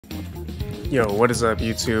Yo, what is up,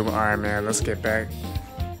 YouTube? Alright, man, let's get back.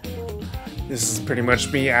 This is pretty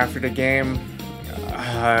much me after the game.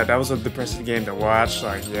 That was a depressing game to watch.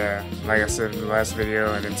 Like, yeah, like I said in the last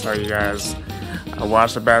video, I didn't tell you guys I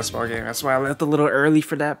watched the basketball game. That's why I left a little early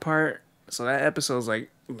for that part. So that episode's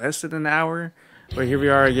like less than an hour. But here we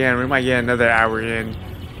are again. We might get another hour in.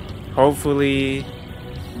 Hopefully,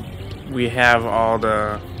 we have all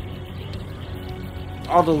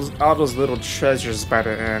those little treasures by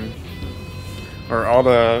the end.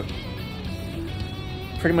 Or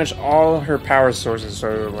pretty much all her power sources,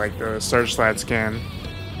 so like the searchlights can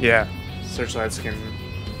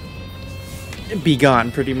be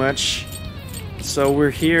gone pretty much. So we're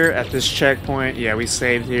here at this checkpoint. Yeah, we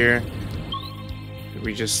saved here.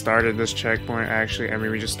 We just started this checkpoint actually. I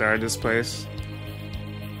mean, we just started this place.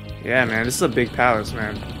 Yeah, man, this is a big palace,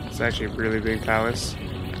 man. It's actually a really big palace.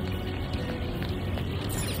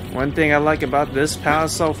 One thing I like about this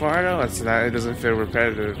palace so far, though, it's that it doesn't feel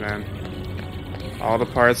repetitive, man. All the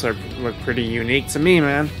parts look pretty unique to me,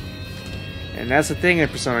 man. And that's the thing in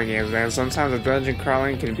Persona games, man. Sometimes the dungeon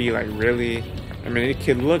crawling can be like really... I mean, it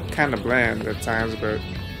can look kind of bland at times, but...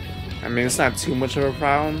 I mean, it's not too much of a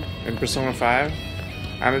problem in Persona 5.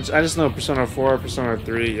 I just know Persona 4, Persona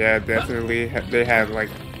 3, yeah, definitely. They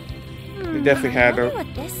definitely had... I wonder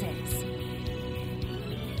what this is.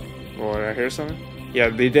 Oh, did I hear something? Yeah,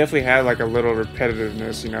 they definitely had like a little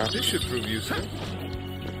repetitiveness, you know. This should prove useful.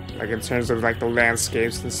 Like in terms of like the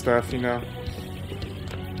landscapes and stuff, you know.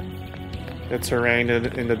 The terrain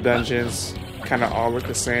in the dungeons kind of all look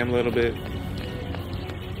the same a little bit.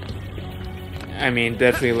 I mean,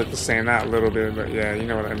 definitely look the same, not a little bit, but yeah, you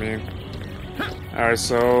know what I mean. Alright,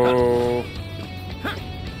 so...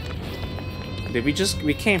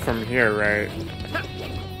 we came from here, right?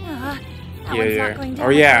 Yeah. Oh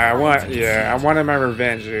yeah, I wanted my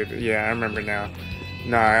revenge, dude. Yeah, I remember now.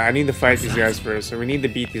 Nah, I need to fight these guys first. So we need to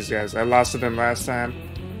beat these guys. I lost to them last time,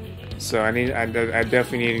 so I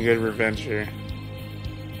definitely need a good revenge here.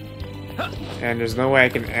 And there's no way I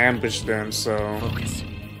can ambush them, so Focus.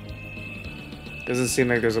 doesn't seem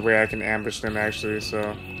like there's a way I can ambush them actually.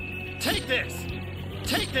 So Take this.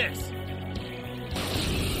 Take this.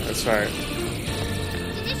 that's right.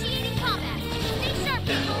 Initiating combat. Stay sharp,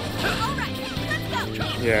 people. All right, let's go.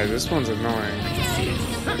 Yeah, this one's annoying. Hey,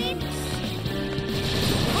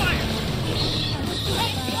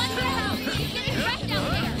 watch your house. You're getting wrecked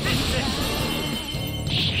out there.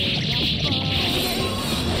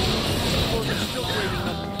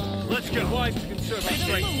 Let's go. Wise to conserve our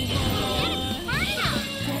strength. Burn it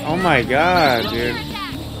out. Oh my god, dude.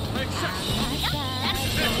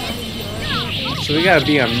 So we gotta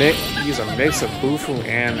use a mix of Bufu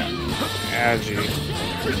and Agi.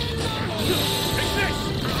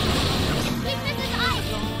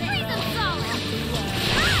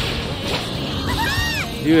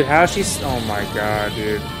 Dude, how she's... Oh my god,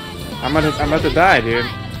 dude. I'm about to die, dude.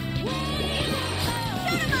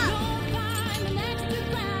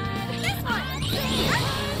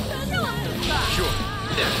 Sure.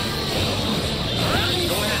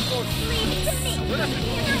 Go ahead.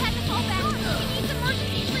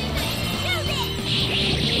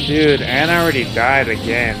 Dude, Anna already died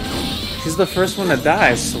again. She's the first one to die,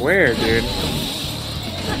 I swear, dude.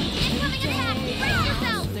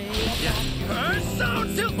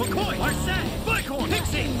 McCoy, Arsene, Bicorn,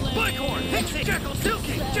 Pixie, Bicorn, Pixie, Jekyll,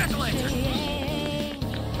 Silky, Jack-o'-lantern.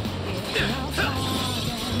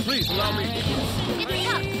 Please allow me. Keep it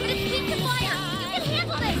up, but it's weak to fire. You can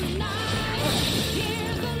handle this.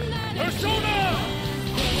 Persona!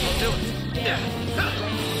 I'll do it.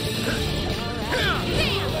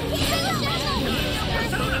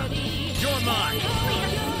 Persona! You're mine.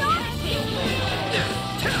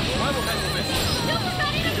 I will handle this. Super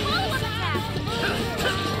not even follow-up attack.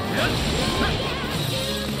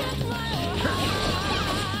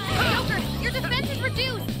 Joker, your defense is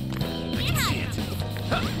reduced.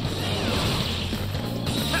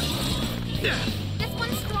 This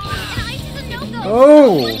one's strong, and ice is a no-go.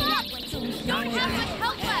 Oh! Don't have much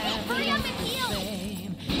help left. Hurry up and heal.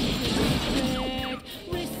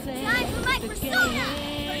 Time for my persona.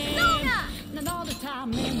 Persona.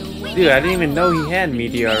 Dude, I didn't even know he had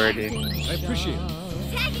media already. I appreciate it.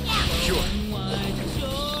 Tagging out. Sure.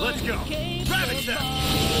 Let's go. Rabbit step.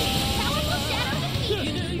 Powerful shadow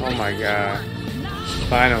defeat. Oh my god.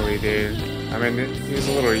 Finally, dude. I mean, it was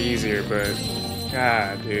a little easier, but...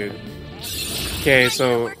 God, dude. Okay,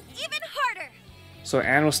 so... Even harder. So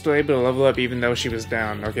Anne was still able to level up even though she was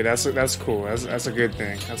down. Okay, that's cool. That's a good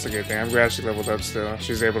thing. That's a good thing. I'm glad she leveled up still.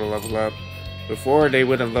 She's able to level up. Before, they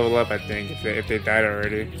wouldn't level up, I think, if they died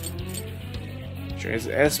already. It's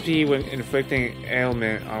SP when inflicting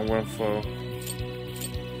ailment on one foe.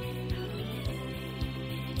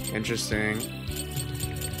 Interesting.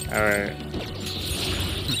 Alright.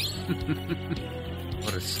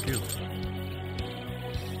 What a skill.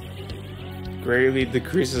 Greatly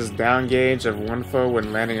decreases down gauge of one foe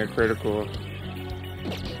when landing a critical.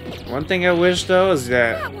 One thing I wish though is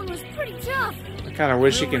that That one was pretty tough. I kind of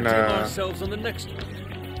wish you can ourselves on the next one.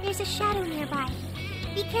 There's a shadow nearby.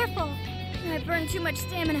 Be careful. I burned too much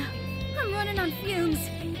stamina. I'm running on fumes.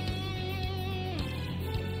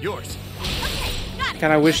 Yours. Okay, got it.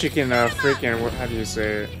 kind of wish you can freaking how do you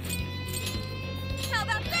say it? How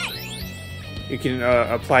about this? You can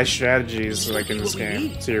apply strategies like in this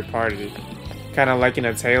game to your party. Kind of like in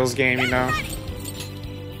a Tales game, you know?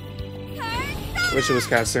 Wish it was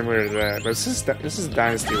kind of similar to that, but this is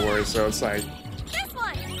Dynasty Wars, so it's like. This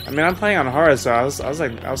one. I mean, I'm playing on hard, so I was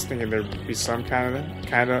thinking there'd be some kind of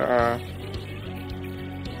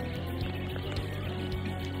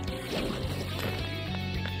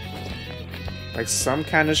like some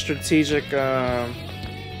kind of strategic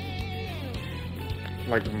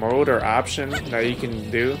like mode or option that you can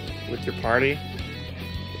do with your party.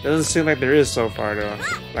 Doesn't seem like there is so far though.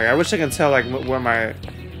 Like I wish I could tell like what my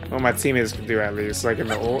teammates can do at least, like in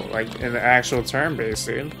the actual turn-based,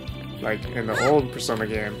 dude. Like in the old Persona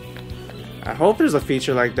game. I hope there's a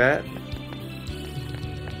feature like that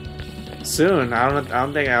soon. I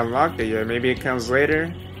don't think I unlocked it yet. Maybe it comes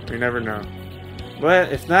later. We never know.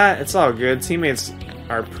 But if not, it's all good. Teammates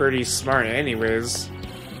are pretty smart anyways.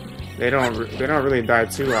 They don't really die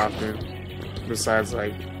too often. Besides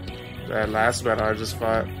like that last battle I just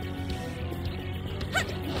fought.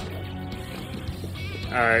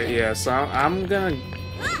 Alright, yeah, so I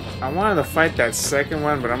wanted to fight that second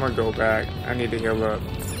one, but I'm gonna go back. I need to heal up.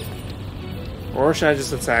 Or should I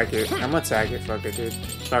just attack it? I'm gonna attack it, fuck it, dude.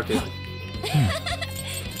 Fuck it.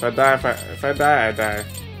 If I die, I die.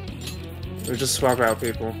 We'll just swap out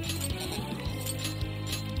people.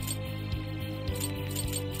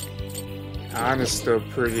 Ann is still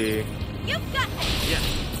pretty. You've got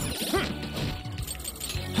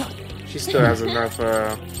She still has enough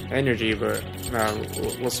energy, but nah,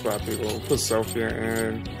 we'll swap people. We'll put Sophia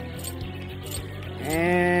in.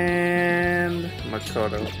 And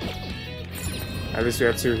Makoto. At least we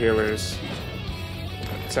have 2 healers.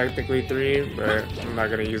 Technically 3, but I'm not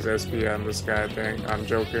gonna use SP on this guy thing. On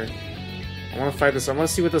Joker. I wanna fight this. I wanna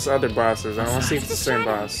see what this other boss is. I wanna see if it's the same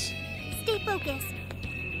boss. Stay focused.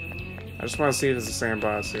 I just wanna see if it's the same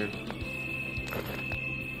boss, dude.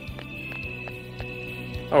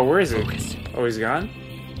 Oh, where is he? Focus. Oh, he's gone?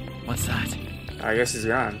 What's that? I guess he's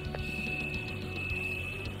gone.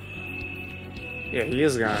 Yeah, he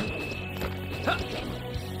is gone.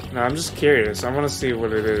 No, I'm just curious. I want to see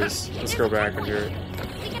what it is. Let's go back and do it.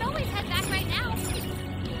 We can always head back right now.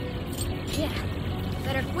 Yeah.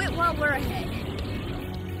 Better quit while we're ahead.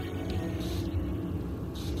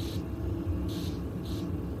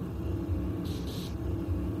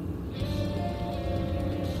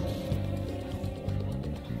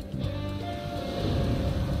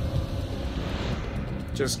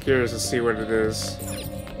 Just curious to see what it is.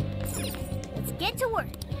 Let's get to work.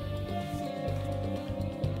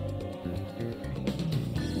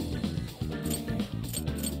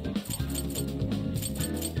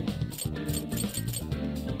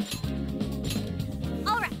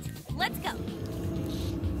 All right, let's go.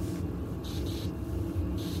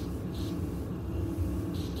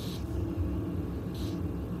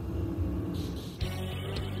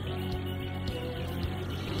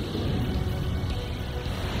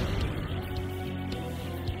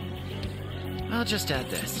 I'll just add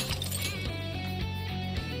this.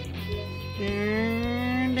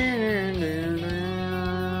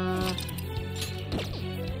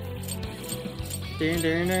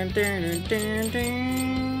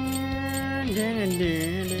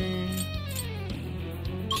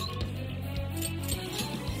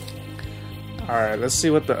 Alright, let's see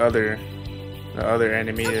what the other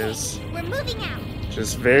enemy is. We're moving out.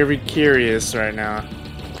 Just very curious right now.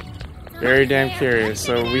 Very damn curious.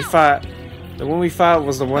 So we fought. The one we fought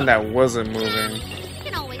was the one that wasn't moving. You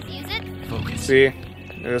can always use it. Focus. See?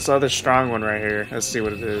 This other strong one right here. Let's see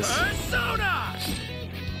what it is. Persona!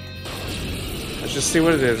 Let's just see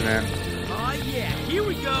what it is, man. Oh yeah, here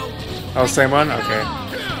we go. Oh, same one? Okay.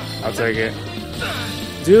 I'll take it.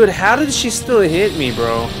 Dude, how did she still hit me,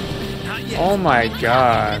 bro? Not yet. Oh my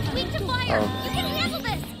god. Weak to fire. Oh. You can handle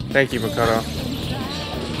this. Thank you, Makoto.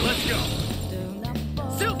 Let's go.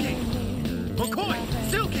 Silky! McCoy!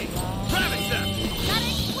 Silky! Rabbit Step! Gotta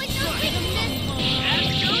exploit those weaknesses. And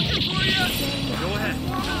Joker for you! Go ahead.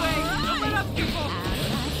 Run away! Don't let up, people!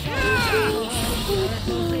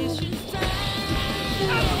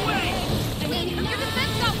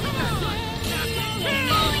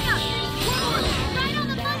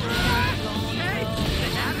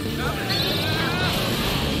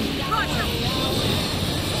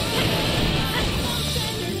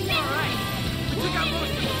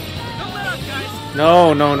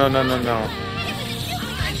 No, no, no, no, no, no.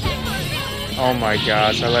 Oh my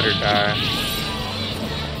gosh, I let her die.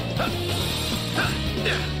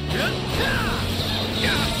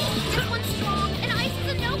 This one's strong, and ice is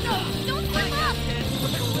a no-go. Don't slip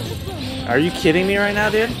up. Are you kidding me right now,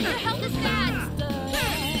 dude? Your health is bad. I'm gonna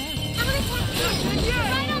attack you.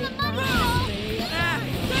 Right on the money, Paul.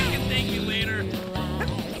 Thank you later.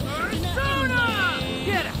 Persona!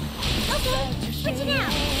 Get it! Okay, switching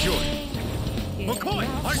out. Sure. McCoy,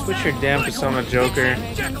 our Switch set. your damn persona, Joker.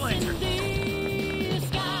 Jack-o'-lantern.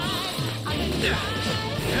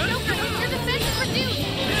 Joker, your defense is reduced.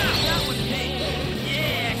 That was me.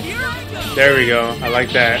 Yeah, here I go. There we go. I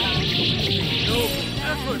like that. No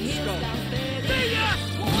effort, Skull. See ya!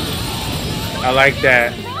 I like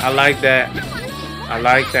that. I like that. I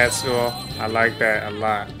like that, Skull. I like that a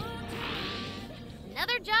lot.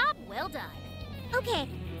 Another job well done. Okay.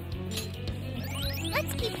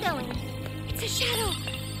 Let's keep going. It's a shadow.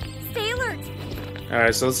 Stay alert.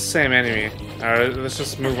 Alright, so it's the same enemy. Alright, let's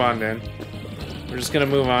just move on then. We're just gonna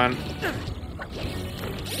move on.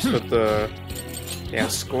 But the... Yeah,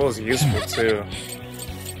 Skull is useful too. I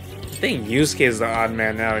think Yusuke is the odd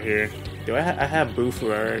man out here. Do I have Bufu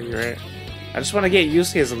already, right? I just want to get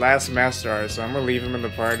Yusuke as the last Master Art, so I'm gonna leave him in the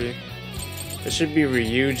party. It should be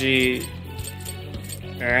Ryuji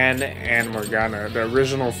and Morgana, the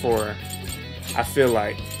original 4. I feel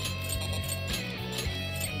like.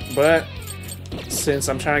 But since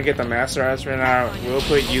I'm trying to get the Master Arts right now, we'll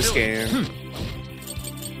put Yusuke in.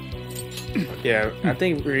 Yeah, I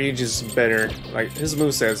think Ryuji's better. Like, his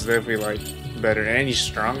moveset's definitely, like, better. And he's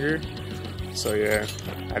stronger. So, yeah.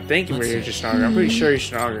 I think Ryuji's stronger. I'm pretty sure he's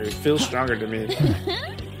stronger. It feels stronger to me.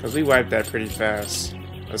 Because we wiped that pretty fast.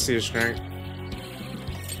 Let's see his strength.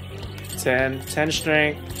 10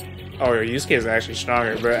 strength. Oh, Yusuke is actually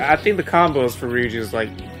stronger. But I think the combos for Ryuji is,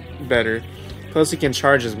 like, better. Plus, he can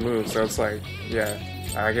charge his moves. So, it's like, yeah.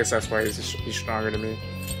 I guess that's why he's stronger to me.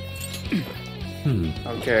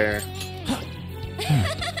 Okay.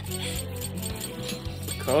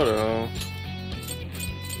 Kodo.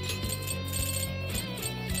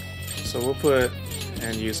 So we'll put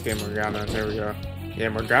and Yusuke Morgana. There we go. Yeah,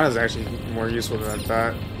 Morgana's actually more useful than I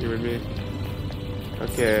thought he would be.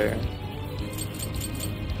 Okay.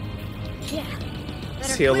 Yeah.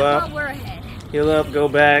 Let's heal up. While we're ahead. Heal up, go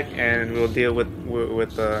back, and we'll deal with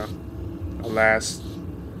the last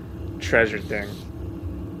treasure thing.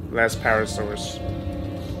 Last power source.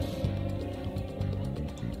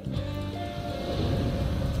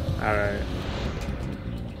 Alright.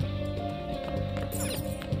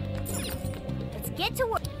 Let's get to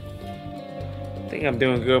work. I think I'm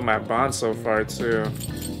doing good with my bonds so far, too.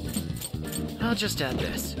 I'll just add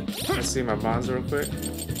this. Let's see my bonds real quick.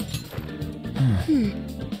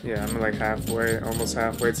 Yeah, I'm like halfway, almost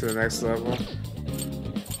halfway to the next level.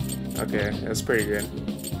 Okay, that's pretty good.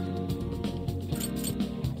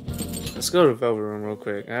 Let's go to the Velvet Room real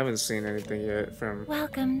quick. I haven't seen anything yet from...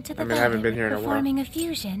 Welcome to the I haven't been here in a while. Performing a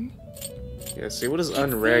fusion. Yeah, see, what is It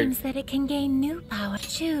unreg? seems that it can gain new power.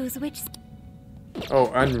 Choose which...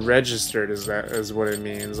 Oh, unregistered is what it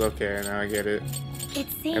means. Okay, now I get it. It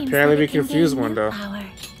seems Apparently that we it can confused gain one, new though. Power.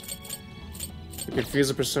 We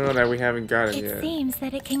confused a persona that we haven't gotten It yet. seems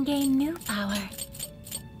that it can gain new power.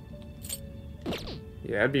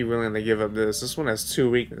 Yeah, I'd be willing to give up this. This one has 2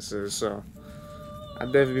 weaknesses, so... I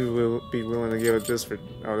definitely will be willing to give it this for...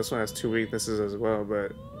 Oh, this one has 2 weaknesses as well,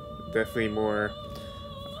 but... Definitely more...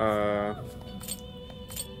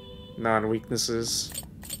 non-weaknesses.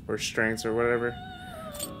 Or strengths or whatever.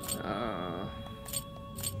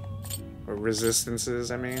 Or resistances,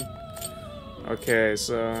 I mean. Okay,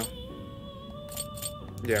 so...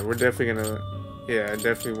 Yeah, we're definitely gonna... Yeah, I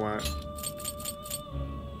definitely want...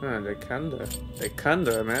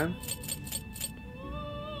 Dekunda, man.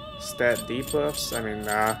 Stat debuffs? I mean,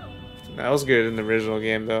 nah. That was good in the original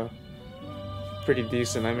game, though. Pretty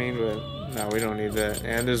decent, I mean, but... No, we don't need that.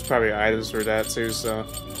 And there's probably items for that, too, so...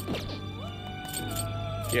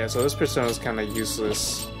 Yeah, so this persona is kind of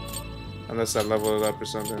useless. Unless I level it up or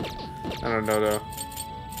something. I don't know, though.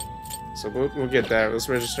 So we'll get that. Let's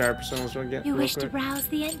register our personas real quick. You wish to browse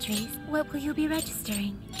the entries. What will you be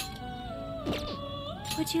registering?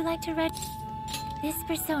 Would you like to This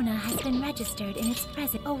persona has been registered in its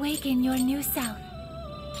present. Awaken your new self.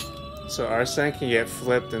 So Arsene can get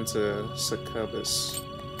flipped into Succubus.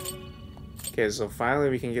 Okay, so finally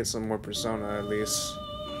we can get some more persona at least.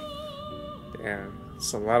 Damn,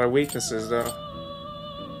 it's a lot of weaknesses though.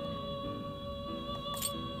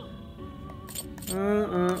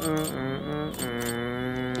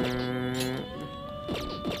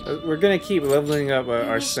 We're gonna keep leveling up You wish to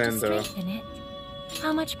Arsene though. strengthen it.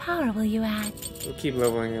 How much power will you add? We'll keep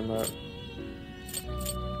leveling him up.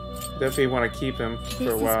 Definitely want to keep him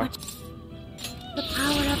for a while. The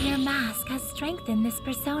power of your mask has strengthened this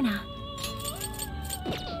persona.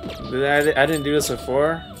 I didn't do this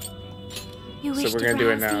before, You so wish we're to gonna do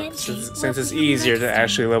it browse the now. entry. Since it's Will you easier to register?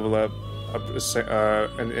 actually level up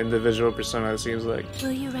an individual persona, it seems like.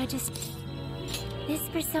 Will you register? This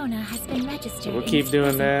persona has been registered We'll in keep its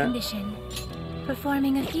doing present that. condition.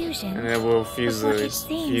 Performing a fusion. And then we'll fuse before it these,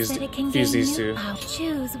 seems that it can fuse gain these new two. power.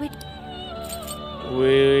 Choose which.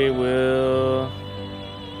 We will.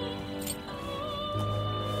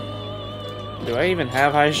 Do I even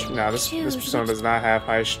have high? No, this persona does not have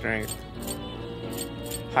high strength.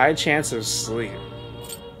 High chance of sleep.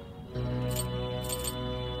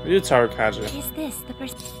 We do Tarukaja. Is this the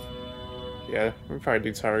person? Yeah, we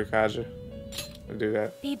probably do Tarukaja. We'll do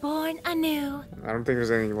that. Be born anew. I don't think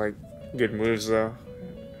there's any like good moves though,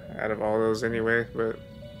 out of all those anyway. But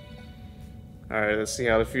all right, let's see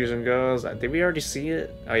how the fusion goes. Did we already see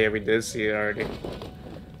it? Oh yeah, we did see it already.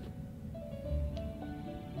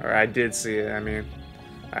 Or I did see it. I mean,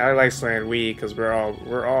 I like saying we because we're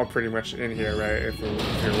all pretty much in here, right? If you're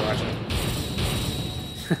watching.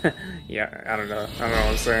 Yeah, I don't know what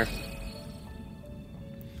I'm saying.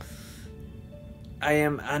 I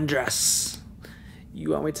am Andras. You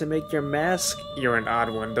want me to make your mask? You're an odd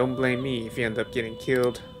one. Don't blame me if you end up getting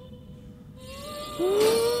killed.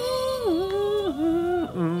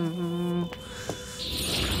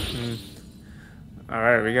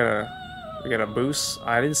 Alright, we got a boost.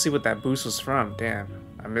 I didn't see what that boost was from. Damn,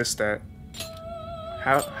 I missed that.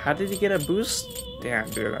 How did he get a boost? Damn,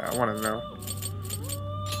 dude, I want to know.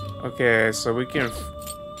 Okay, so we can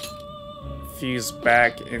fuse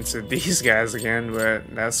back into these guys again, but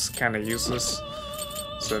that's kind of useless.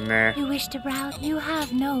 So nah. You wish to browse? You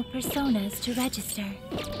have no personas to register.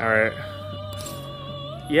 Alright.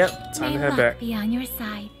 Yep, time May to head luck back. be on your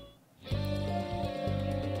side.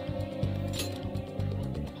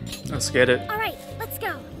 Let's get it. All right, let's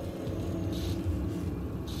go.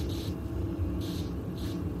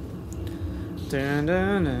 Dun,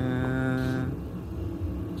 dun, dun.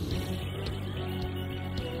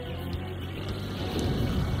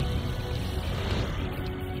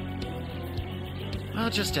 I'll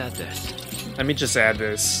just add this. Let me just add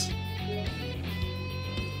this.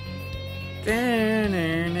 Dun,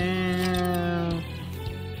 dun, dun.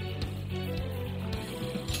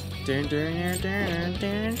 Dun, dun, dun,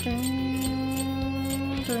 dun,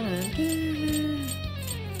 dun, dun, dun.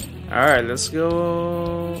 Alright, let's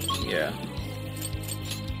go. Yeah.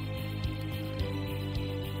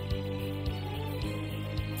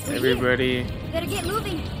 Everybody. Better get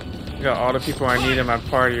moving. Got all the people I need in my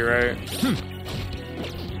party, right?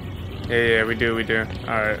 Yeah, we do.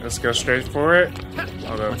 Alright, let's go straight for it.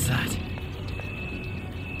 Hold up. What's that?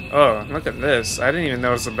 Oh, look at this. I didn't even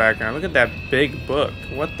notice the background. Look at that big book.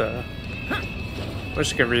 What the?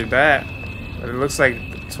 Wish I could read that. But it looks like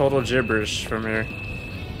total gibberish from here.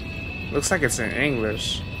 Looks like it's in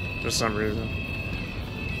English for some reason.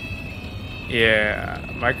 Yeah,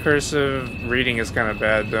 my cursive reading is kind of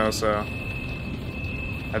bad though, so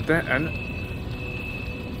I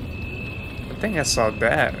think I saw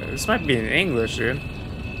that. This might be in English, dude.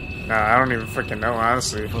 Nah, I don't even freaking know,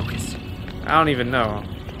 honestly. Focus. I don't even know.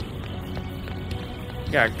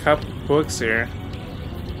 Got a couple books here.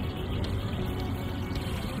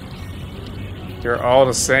 They're all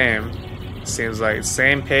the same. Seems like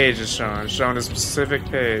same page is shown. It's showing a specific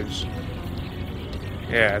page.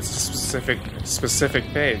 Yeah, it's a specific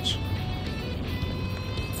page.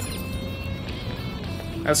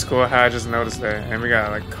 That's cool how I just noticed that. And we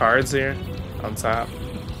got like cards here on top.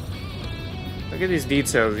 Look at these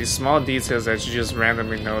details, these small details that you just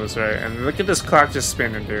randomly notice, right? And look at this clock just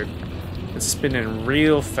spinning, dude. It's spinning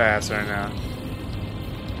real fast right now.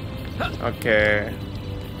 Okay.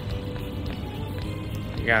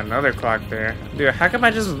 You got another clock there. Dude, how come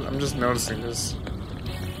I'm just noticing this?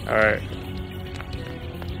 Alright.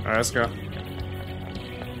 Alright, let's go.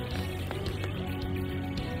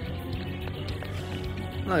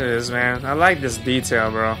 Look at this, man. I like this detail,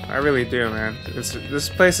 bro. I really do, man. This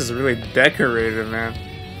place is really decorated, man.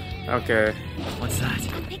 Okay. What's that?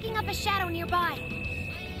 I'm picking up a shadow nearby.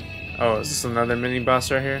 Oh, is this another mini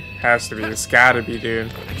boss right here? Has to be. It's gotta be,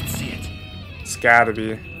 dude. I can see it. It's gotta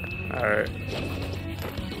be. Alright.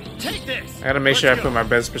 Take this. I gotta make sure I Let's put go. my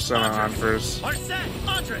best persona on first. Arsene,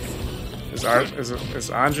 Andres. Is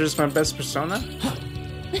Andres my best persona?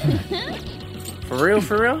 For real,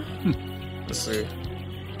 for real? Let's see.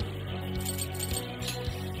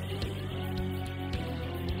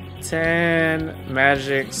 10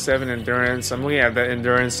 magic, 7 endurance. I'm looking at the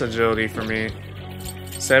endurance agility for me.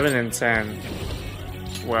 7 and 10.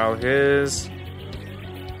 Well, his...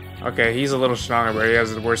 Okay, he's a little stronger, but he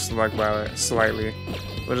has the worst luck by slightly.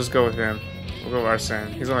 We'll just go with him. We'll go with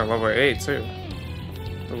Arsene. He's only level 8, too.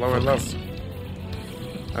 The lower level.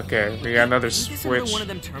 Okay, we got another switch. One of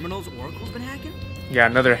them terminals Oracle's been hacking? Yeah,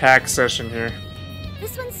 another hack session here.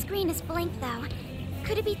 This one's screen is blank, though.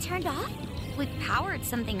 Could it be turned off? We powered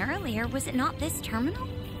something earlier. Was it not this terminal?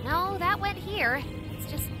 No, that went here. It's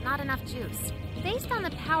just not enough juice. Based on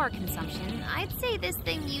the power consumption, I'd say this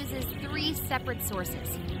thing uses 3 separate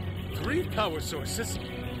sources. 3 power sources?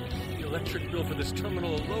 The electric bill for this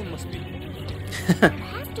terminal alone must be... There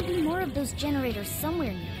has to be more of those generators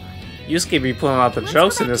somewhere nearby. Yusuke be pulling out the Let's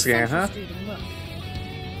jokes go in back this to game, Central huh? Street and look.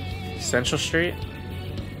 Central Street?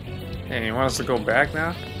 Hey, you want us to go back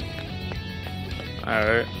now?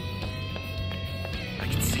 Alright. I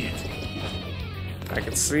can see it. I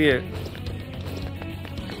can see it.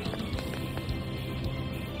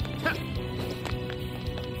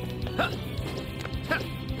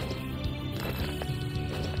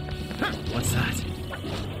 What's that?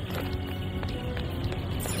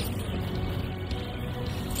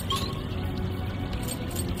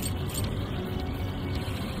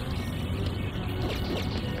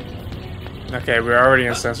 Okay, we're already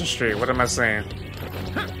in Central Street. What am I saying?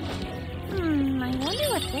 I wonder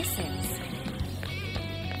what this is.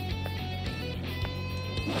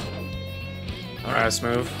 Alright,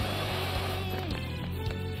 Smooth.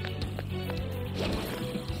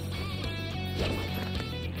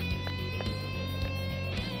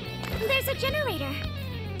 There's a generator.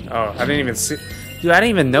 Oh, I didn't even see... Dude, I didn't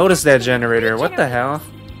even notice that generator. What the hell?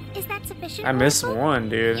 Is that sufficient? I missed Oracle? one,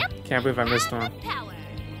 dude. Yep. Can't believe I missed one. Power.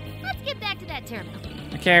 Let's get back to that terminal.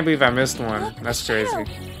 I can't believe I missed one. Look, That's the shadow.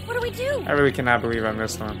 crazy. What do we do? I really cannot believe I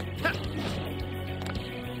missed one.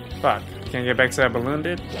 Fuck. Can't get back to that balloon,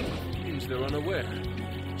 dude? Seems they're unaware.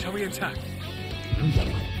 Shall we attack?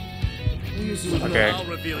 Okay. I'll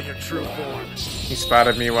reveal your true form. He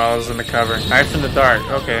spotted me while I was in the cover. Knife in the dark.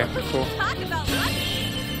 Okay, cool. Talk about luck.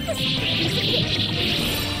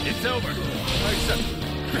 It's over.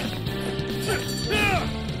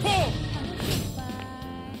 Pull!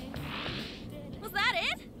 Was that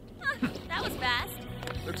it? Huh, that was fast.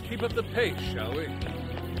 Let's keep up the pace, shall we?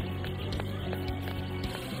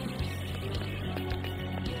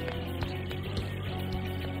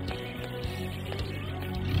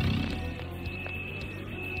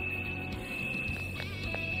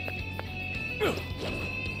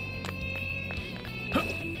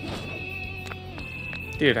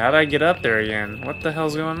 Dude, how'd I get up there again? What the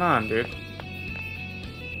hell's going on, dude?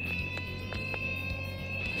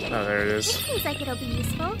 Oh, there it is. This seems like it'll be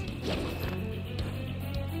useful.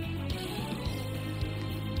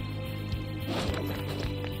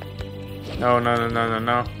 No, no, no, no, no,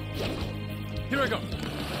 no. Here I go.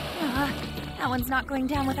 That one's not going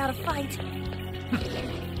down without a fight.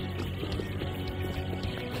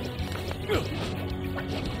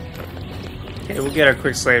 Okay, we'll get our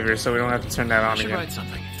quick save here so we don't have to turn that on Should again. write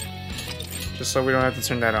something. Just so we don't have to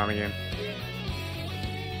turn that on again.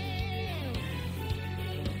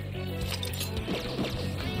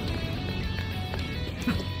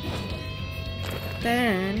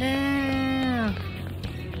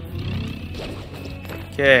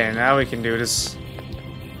 Okay, now we can do this.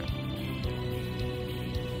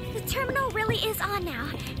 The terminal really is on now.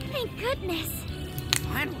 Thank goodness.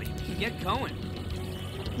 Finally, get going.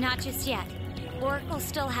 Not just yet. Oracle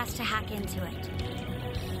still has to hack into it.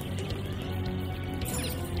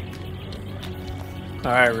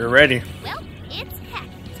 Alright, we're ready. Well, it's hack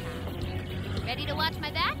time. Ready to watch my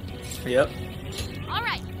back? Yep. All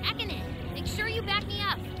right, hacking in. Make sure you back me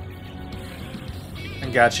up. I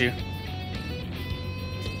got you.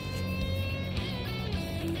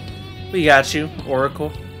 We got you,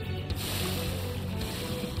 Oracle.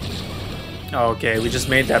 Oh, okay, we just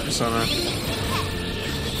made that persona.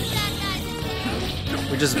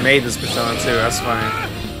 We just made this persona too, that's funny.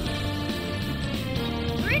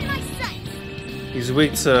 We're in my sights. He's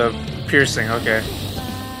weak to piercing, okay.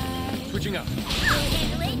 Switching up.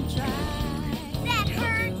 That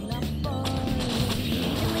hurt.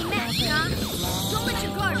 Only match, huh? Don't let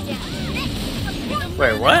your guard down.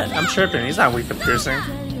 Wait, what? I'm tripping, he's not weak to piercing.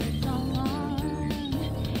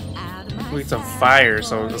 Weak to fire,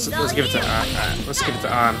 so let's give it to on. Let's give it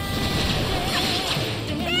to on.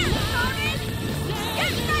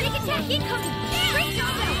 Sonic attack incoming. Brace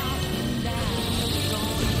yourself.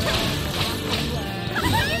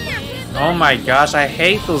 Oh my gosh, I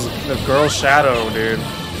hate the girl shadow, dude.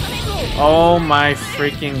 Oh my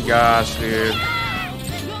freaking gosh, dude.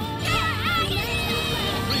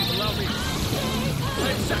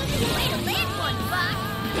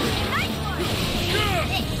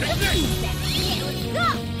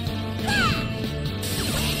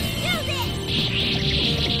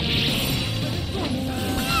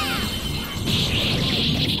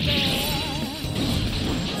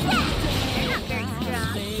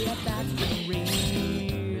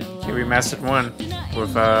 Okay, we mastered one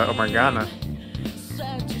with Morgana.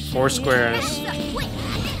 4 squares.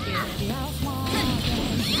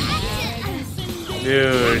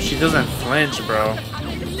 Dude, she doesn't flinch, bro.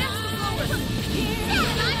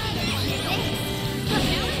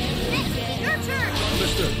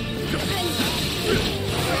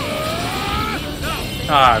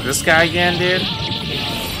 Ah, this guy again, dude?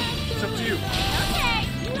 It's up to you.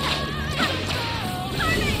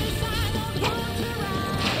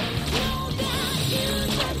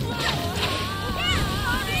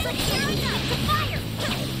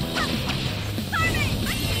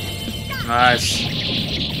 Nice.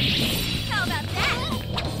 How about that?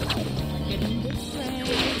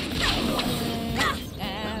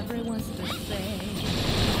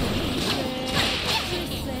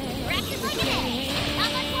 Practice like a day. Not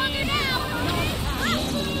much longer now.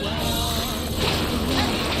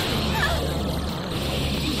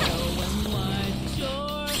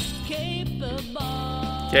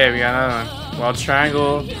 Okay, we got another one. While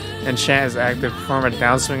triangle enchant is active, perform a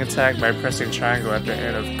downswing attack by pressing triangle at the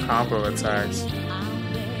end of combo attacks.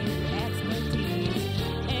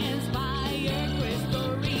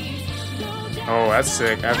 Oh, that's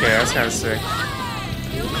sick. Okay, that's kind of sick.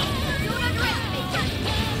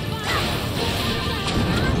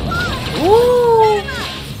 Woo!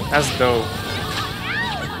 That's dope.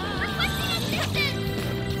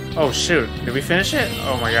 Oh shoot, did we finish it?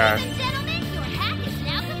 Oh my god.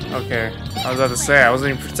 Okay, I was about to say, I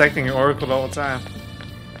wasn't even protecting Oracle the whole time.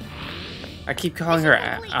 I keep calling her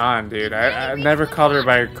On, dude. I never called her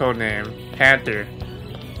by her code name. Panther.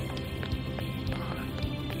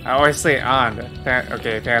 I always say On.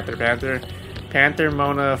 Okay, Panther. Panther,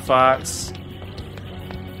 Mona, Fox,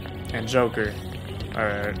 and Joker.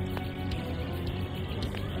 Alright.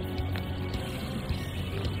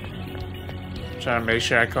 Trying to make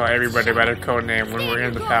sure I call everybody by their code name when we're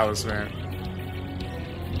in the palace, man.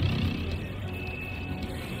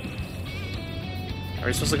 Are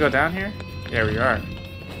we supposed to go down here? Yeah, we are.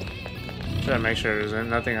 Trying to make sure there's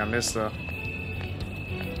nothing I missed, though.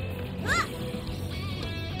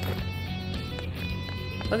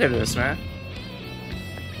 Look at this, man.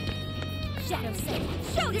 Shadow Saint.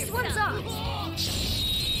 Show this one's off.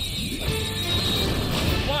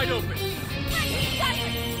 Wide open.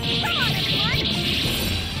 Come on, everyone.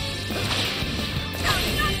 I'll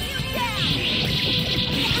knock you down.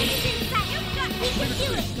 We can do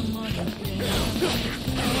it.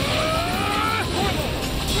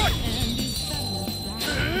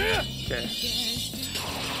 Okay.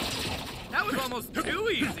 That was almost too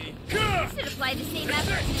easy. Should apply the same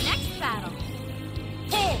effort in the next battle.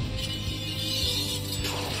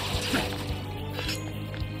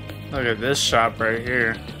 Look at this shop right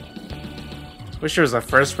here. Wish there was a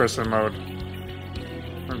first person mode.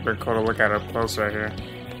 Would have been cool to look at up close right here.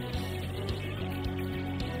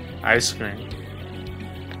 Ice cream.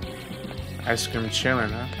 Ice cream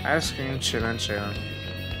chillin', huh? Ice cream chillin'.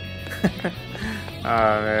 Oh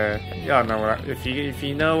man, y'all know what if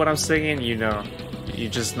you know what I'm singing, you know. You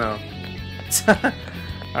just know.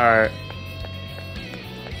 Alright.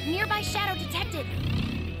 Nearby shadow detected.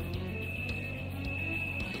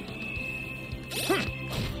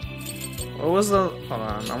 What was the hold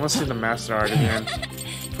on, I wanna see the master art again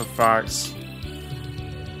for Fox.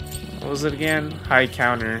 What was it again? High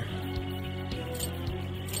counter.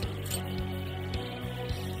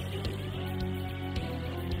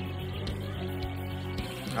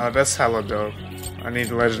 Oh, that's hella dope. I need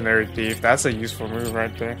Legendary Thief. That's a useful move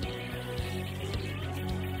right there.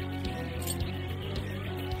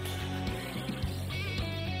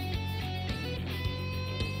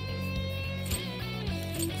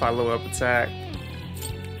 Follow-up attack.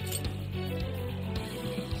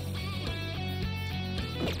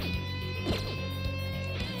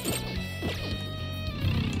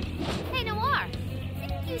 Hey, Noir.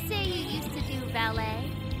 Didn't you say you used to do ballet?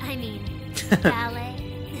 I mean, ballet?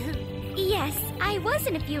 Yes, I was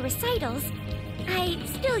in a few recitals. I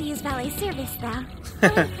still use ballet service, though.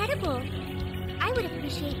 Oh, incredible. I would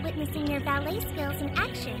appreciate witnessing your ballet skills in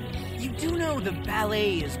action. You do know the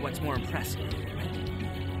ballet is what's more impressive, right?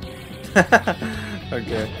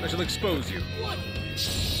 Okay. I shall expose you.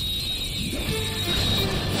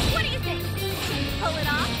 What do you think? Pull it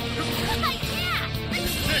off? Yeah!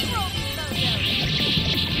 Let's steamroll these photos!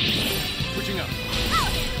 Switching up. I'll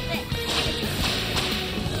handle this!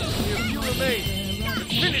 You remain.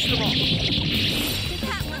 Finish them all!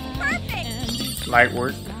 That was perfect! Light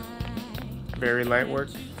work. Very light work.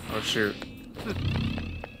 Oh shoot.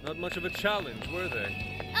 Not much of a challenge, were they?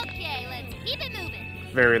 Okay, let's keep it moving.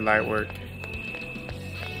 Very light work.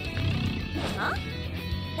 Huh?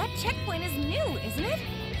 That checkpoint is new, isn't it?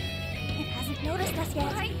 It hasn't noticed us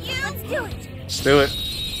yet. Let's do it! Let's do it.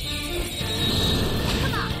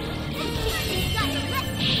 Come on! This team's got the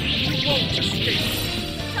rest. You won't escape!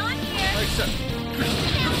 Sean here! Except,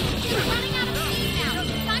 We're running out of steam now.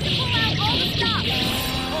 Time to pull out all the stops.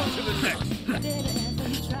 on to the next!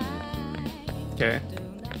 Okay.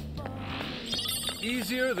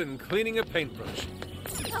 Easier than cleaning a paintbrush.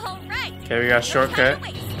 All right! Okay, we got a shortcut.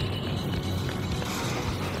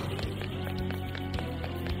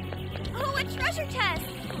 Oh, a treasure chest!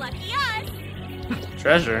 Lucky us!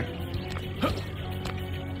 Treasure?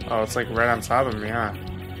 Oh, it's like right on top of me, huh?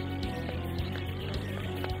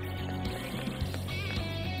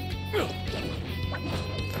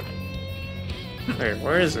 Wait,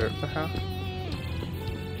 where is it? What the hell?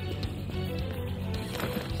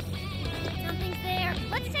 Something's there.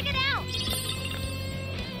 Let's check it out.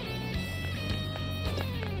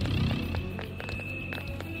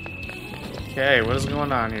 Okay, what is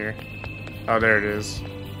going on here? Oh, there it is.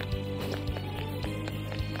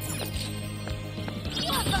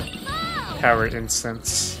 Whoa! Power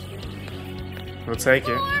instance. We'll take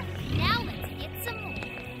it. More. Now let's get some more.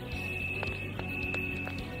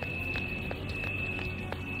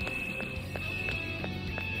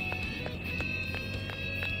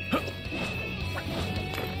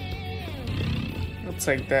 We'll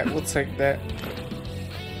take that. We'll take that.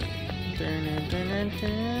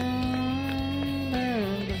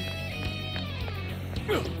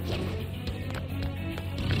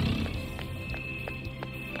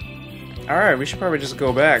 Alright, we should probably just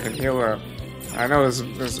go back and heal up. I know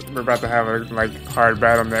we're about to have a like hard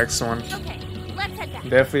battle next one. Okay, let's head back.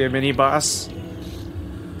 Definitely a mini boss.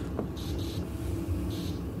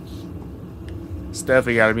 It's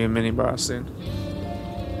definitely gotta be a mini boss soon.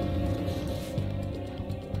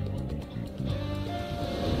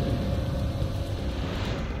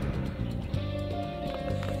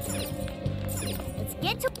 Let's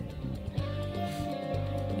get to.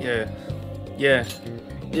 Yeah. Yeah.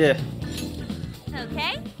 Yeah.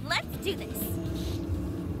 Okay, let's do this.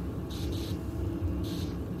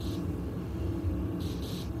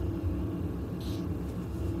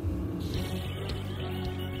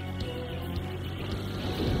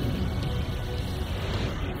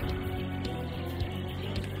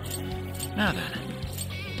 Now then.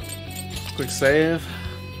 Quick save.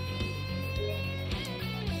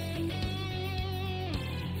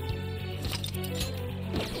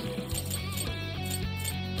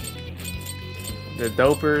 The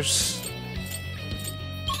dopers.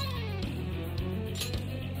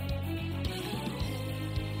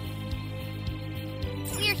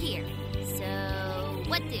 We're here. So,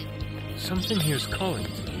 what do? Something here's calling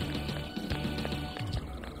to me.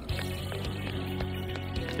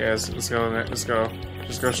 Yes, let's go. Let's go.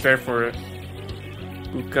 Just go straight for it.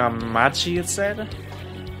 Ukamachi, it said.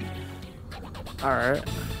 All right.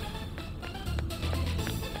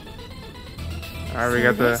 All right, we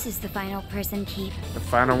got This is the final prison keep. the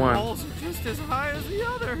final one. Walls are just as high as the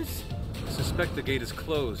others. I suspect the gate is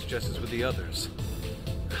closed just as with the others.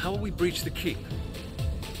 How will we breach the keep?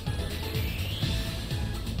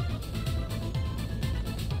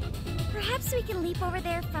 Perhaps we can leap over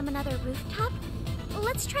there from another rooftop?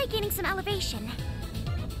 Let's try gaining some elevation.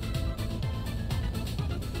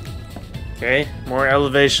 Okay, more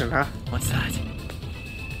elevation, huh? What's that?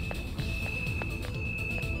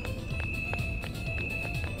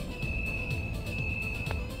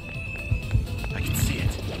 I can see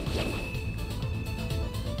it.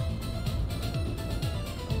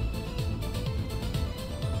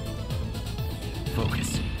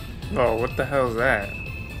 Focus. Oh, what the hell is that?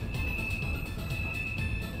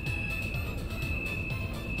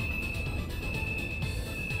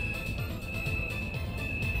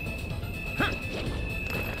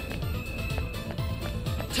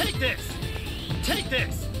 Take this! Take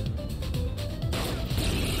this!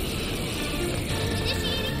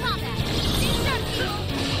 Initiating combat. Stay sharp,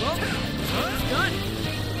 people. Done!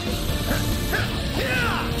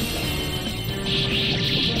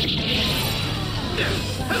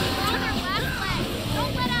 On our last leg.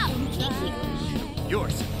 Don't let up.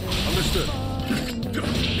 Yours. Understood.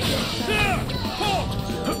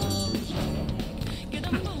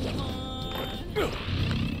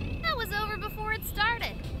 That was over before it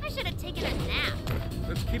started. I should have taken a nap.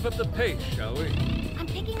 Let's keep up the pace, shall we? I'm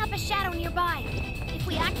picking up a shadow nearby. If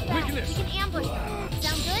we act fast, Weakness. we can ambush them.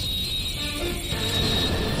 Sound good?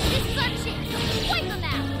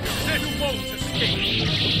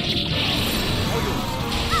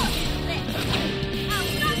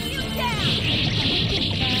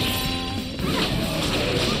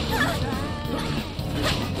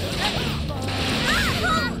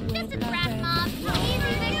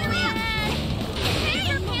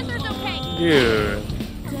 Dude.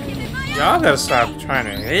 Y'all gotta stop trying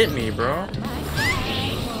to hit me, bro.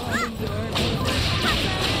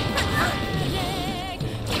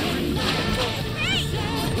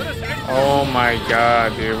 Oh my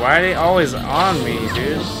god, dude. Why are they always on me,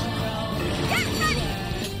 dude?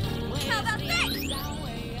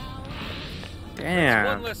 Damn.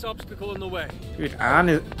 One less obstacle in the way. Dude,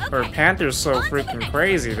 Panther's so freaking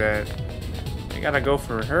crazy that I gotta go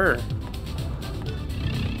for her.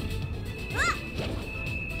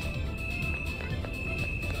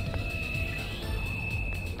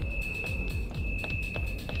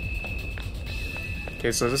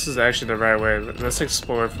 Okay, so this is actually the right way. Let's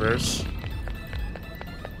explore first.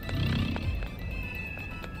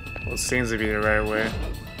 Well, it seems to be the right way.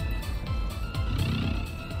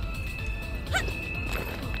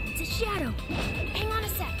 It's a shadow. Hang on a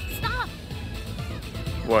sec. Stop.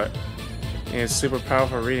 What? It's super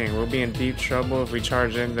powerful reading. We'll be in deep trouble if we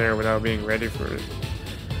charge in there without being ready for it.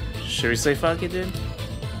 Should we say fuck it, dude?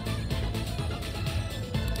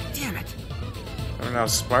 Damn it! I don't know,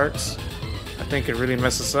 sparks? I think it really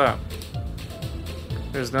messes up.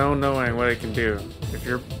 There's no knowing what it can do. If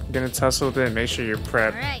you're gonna tussle with it, make sure you're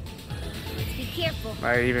prepped. Alright. Let's be careful.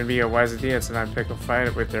 Might even be a wise idea to not pick a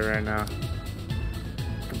fight with it right now.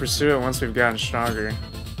 We can pursue it once we've gotten stronger.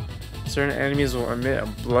 Certain enemies will emit a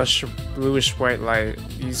bluish white light.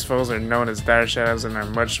 These foes are known as dire shadows and are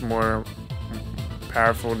much more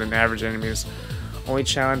powerful than average enemies. Only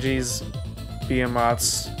challenge these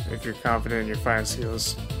behemoths if you're confident in your fighting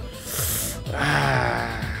skills.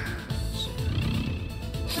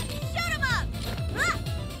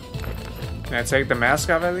 Can I take the mask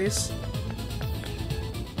off at least?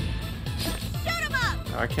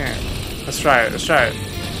 No, I can't. Let's try it. Let's try it.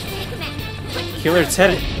 Killer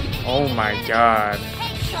Teddy. Oh my god.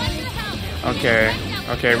 Okay.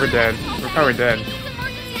 Okay, we're dead. We're probably dead.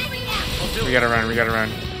 We gotta run. We gotta run.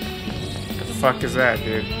 What the fuck is that,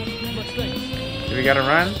 dude? Do we gotta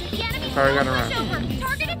run? We probably gotta run.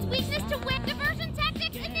 Target its weakness to win. Diversion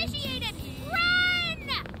tactics initiated. Run!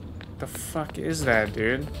 The fuck is that,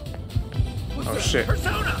 dude? Oh shit.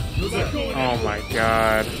 Persona! Oh my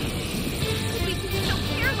god.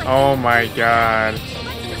 Oh my god.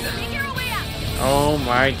 Oh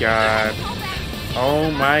my god. Oh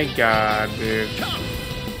my god, dude.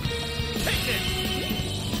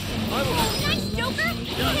 Nice, Joker!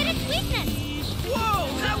 Hit its weakness! Whoa,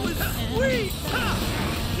 that was sweet! Ha!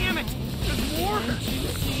 Damn it! There's more!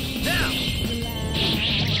 Now!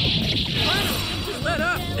 Finally! Just let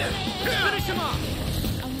up! Finish him off!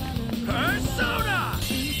 Persona!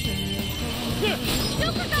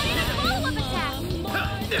 Joker got in a follow-up attack!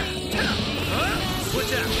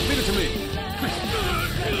 Switch out! Leave it to me.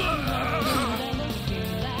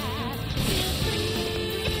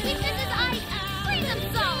 Its weakness is ice! Freeze him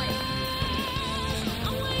solid!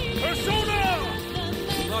 Persona!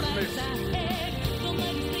 Not miss. Now!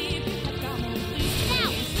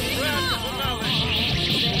 Finish him off!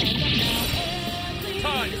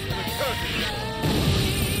 Time for the curtain.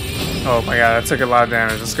 Oh my god, that took a lot of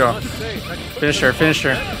damage. Let's go. Must say, I can put Finish her, finish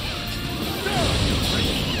her.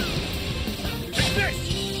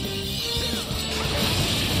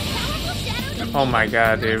 Oh my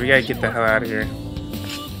god, dude. We gotta get the hell out of here.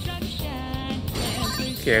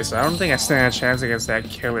 Okay, so I don't think I stand a chance against that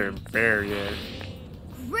killer bear yet.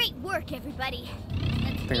 Great work, everybody!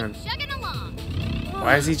 Let's Hang on. keep chugging along!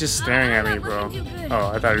 Why is he just staring at me, bro?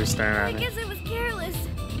 Oh, I thought he was staring I at me. guess I was careless.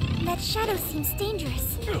 That shadow seems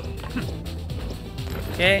dangerous.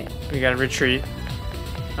 Okay, we gotta retreat.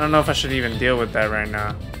 I don't know if I should even deal with that right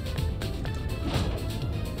now.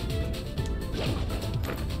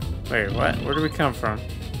 Wait, what? Where do we come from?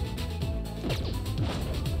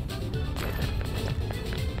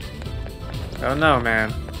 Don't know,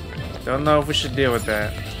 man. Don't know if we should deal with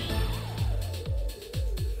that.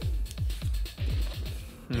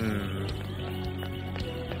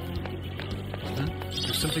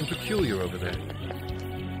 There's something peculiar over there.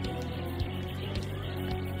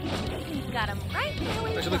 You've got him right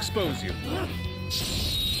where we I shall expose you.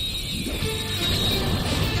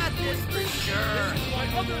 Got this for sure! My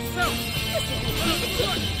other self!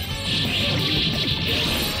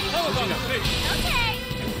 How about me? Okay!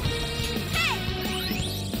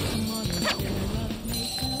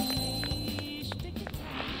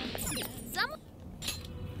 Someone...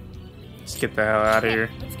 Let's get the hell out of here.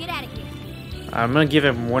 Let's get out of here. I'm gonna give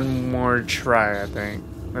him one more try, I think.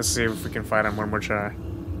 Let's see if we can fight him one more try.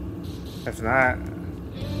 If not,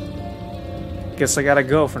 guess I gotta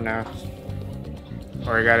go for now.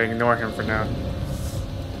 Or I gotta ignore him for now.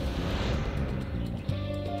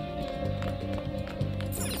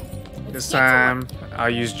 This time, I'll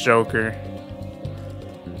use Joker.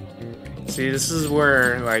 See, this is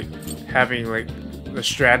where like having like the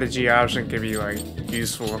strategy option can be like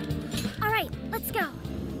useful. All right, let's go.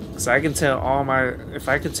 Cause I can tell all my if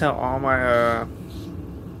I could tell all my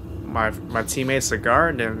my teammates to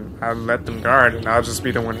guard, then I'll let them guard, and I'll just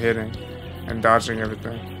be the one hitting and dodging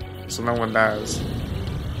everything, so no one dies.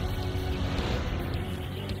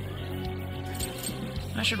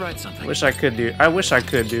 I should write something. I wish I could do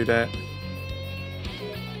that.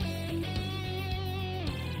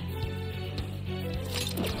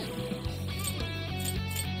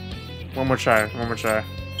 One more try.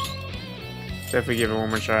 Definitely give it one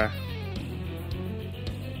more try.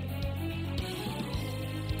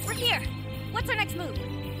 We're here. What's our next move?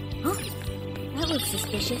 Huh? That looks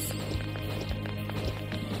suspicious.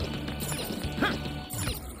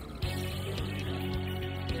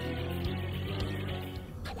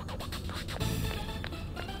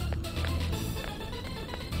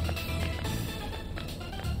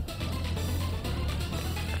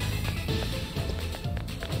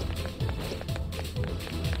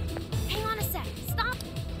 Hang on a sec. Stop.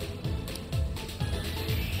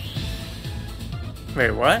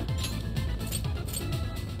 Wait, what?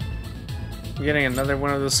 I'm getting another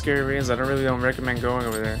one of those scary rings. I don't recommend going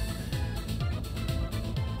over there.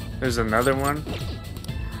 There's another one.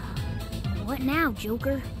 What now,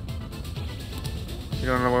 Joker? You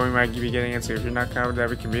don't know what we might be getting into. If you're not confident that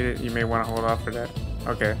we can beat it, you may want to hold off for that.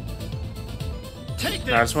 Okay. Take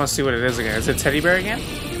No, I just want to see what it is again. Is it teddy bear again?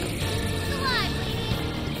 Come on, lady.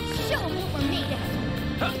 Show 'em what we're made of.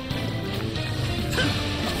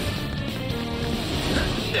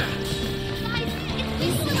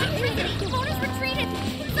 Motor's retreated.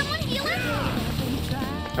 Can someone heal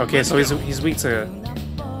him? Okay, so he's weak to.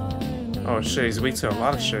 Oh shit, he's weak to a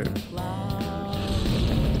lot of shit.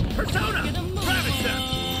 Persona! Ravage them!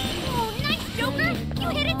 Oh, nice, Joker. You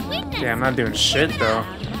hit its weakness. Yeah, I'm not doing shit though.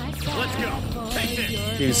 Let's go! Take this!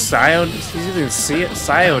 He's using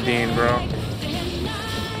Cyodine, bro.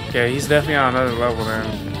 Yeah, he's definitely on another level then.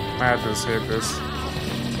 Might have to just hit this.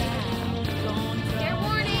 Fair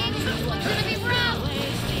warning. It's gonna be rough.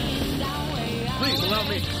 Please allow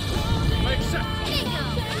me. I accept. Bingo.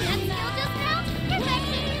 That skill just now?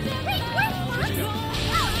 Perfection. Wait, where's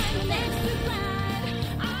Fox?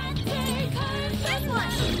 Oh, this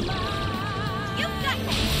one. You got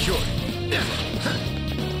this. Sure.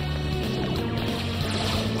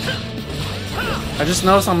 I just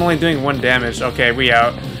noticed I'm only doing 1 damage. Okay, we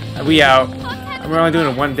out. We out. We're only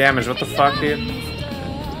doing 1 damage. What the fuck, dude?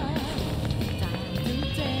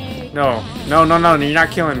 No. No, no, no. You're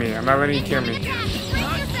not killing me. I'm not letting you kill me.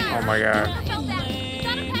 Oh my god. Felt that.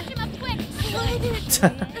 Gotta patch him up quick.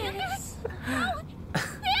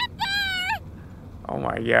 Oh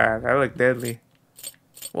my god. That looked deadly.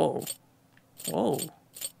 Whoa. Whoa.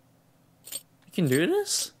 You can do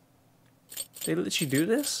this? They let you do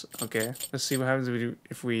this? Okay. Let's see what happens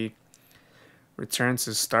if we return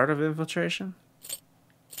to start of infiltration.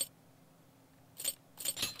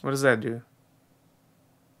 What does that do?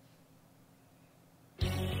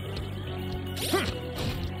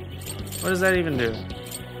 What does that even do?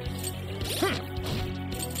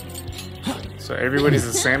 So everybody's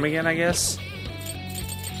the same again, I guess?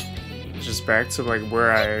 Just back to like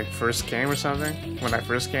where I first came or something? When I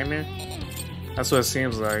first came here? That's what it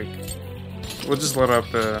seems like. We'll just load up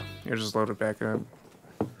the... You'll just load it back up.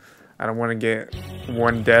 I don't want to get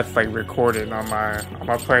 1 death like recorded on my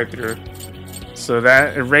playthrough. So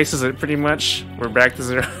that erases it pretty much. We're back to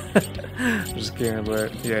 0. Just kidding,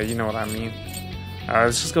 but yeah, you know what I mean. Alright,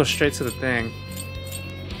 let's just go straight to the thing.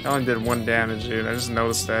 I only did 1 damage, dude. I just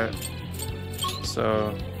noticed that.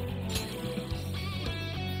 So...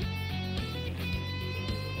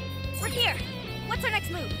 We're here. What's our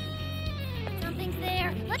next move? Something's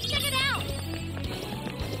there. Let's check it out.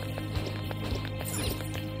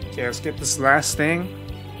 Okay, let's get this last thing.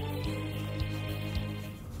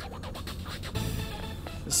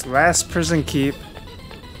 This last prison keep.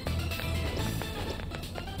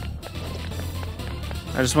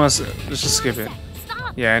 I just want to... Let's just skip it.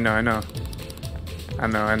 Stop. Yeah, I know.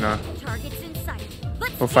 Target's in sight.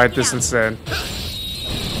 Let's We'll fight check it this out. instead.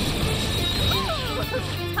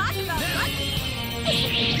 Talk about lucky.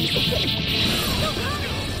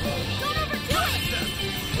 Don't overdo it.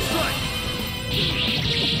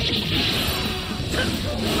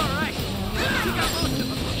 Alright! We got most of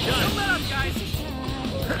them! Don't let up, guys!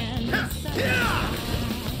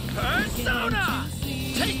 Persona!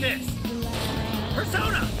 Take this!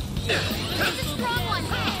 Persona! It's a strong one.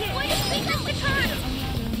 Why does weakness return?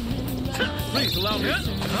 Please allow me. I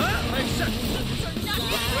accept!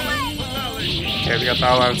 Okay, we got the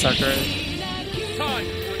all out attack already. Time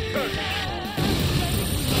for curtain.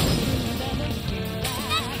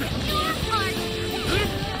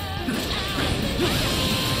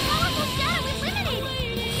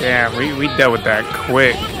 Damn, we dealt with that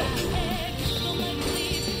quick.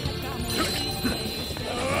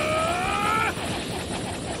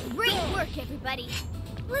 Great work, everybody.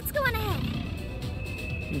 Let's go on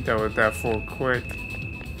ahead. We dealt with that full quick.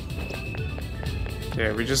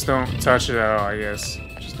 Yeah, we just don't touch it at all, I guess.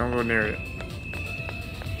 Just don't go near it.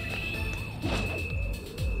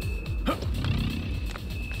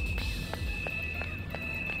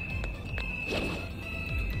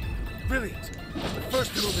 Brilliant. The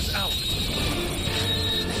first move is out. This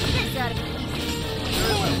ought to be easy.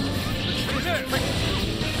 Very well.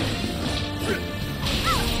 Let's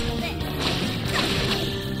go there.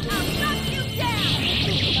 I'll knock you down!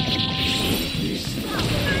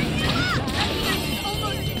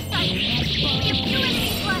 Almost in sight. If you and me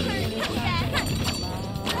fly her,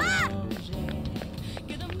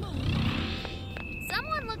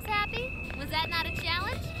 Someone looks happy. Was that not a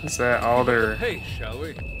challenge? Is that all there? Hey, shall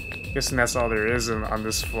we? Guessing that's all there is on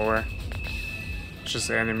this floor. It's just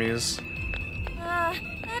enemies. that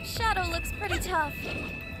shadow looks pretty tough.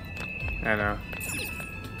 I know.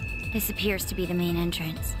 This appears to be the main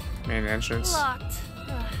entrance. Main entrance. Locked.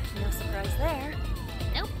 No surprise there.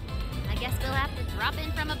 Nope. I guess we'll have to drop in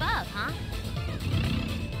from above, huh?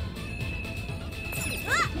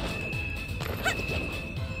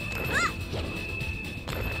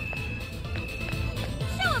 Show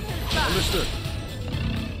him who's boss. Understood.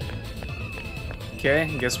 Okay,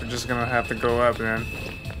 I guess we're just gonna have to go up then.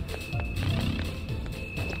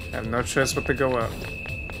 I have no choice but to go up.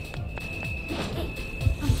 Hey,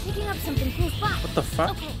 I'm picking up something close by. What the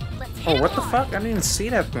fuck? Okay, let's hit Oh, him what the hard. fuck? I didn't even see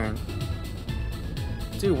that thing.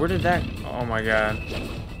 Dude, where did that... Oh my god.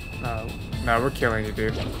 No, we're killing you,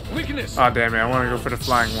 dude. Weakness. Oh, damn it. I want to go for the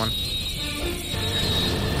flying one. This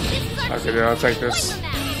is our Okay, dude, I'll take this. Wipe 'em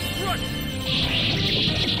out. Run.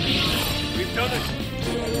 We've done it.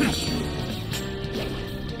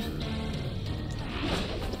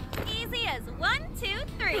 Easy as 1, 2,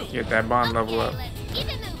 3. Get that bond level up. Okay, let's keep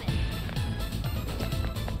it moving.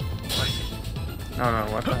 No,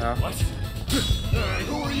 what the hell? What?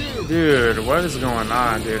 Who are you? Dude, what is going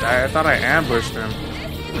on, dude? I thought I ambushed him. This is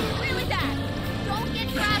really bad. Don't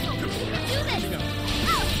get frazzled. Do this.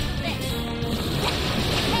 Oh, this.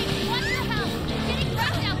 Hey, what the hell? You're getting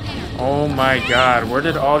crushed out there. Oh my god, where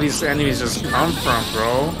did all these enemies just come from,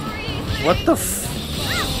 bro? What the f...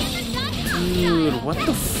 Dude, what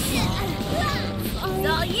the f... It's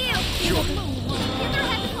all you.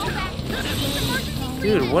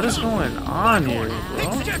 Dude, what is going on here,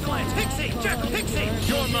 bro? Jacqueline, Pixie, Pixie,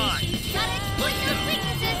 you're mine. Gotta exploit those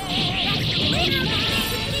weaknesses. That's the leader of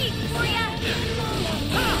the need for ya.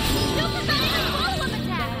 Super Sonic follow-up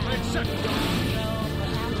attack. Accept.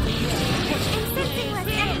 I'm sensing less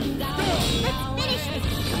enemies. Let's finish this.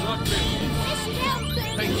 Not finished. This should help.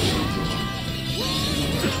 Thank you.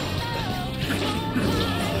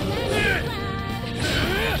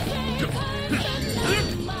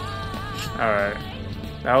 Alright.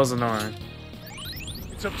 That was annoying.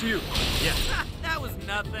 It's up to you. Yeah. That was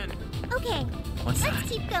nothing. Okay, What's let's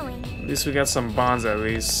keep going. At least we got some bonds at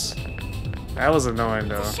least. That was annoying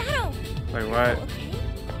though. Shadow. Like what? Okay.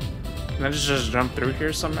 Can I just jump through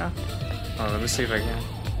here somehow? Oh, let me see if I can.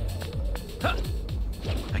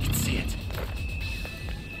 I can see it.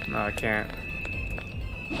 No, I can't.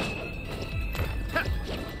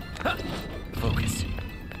 Focus.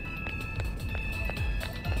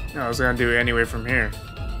 No, I was gonna do it anyway from here.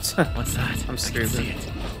 What's that? I'm I can see stupid.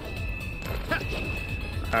 it.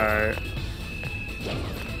 Alright.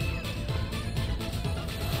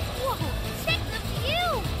 Whoa, check the view.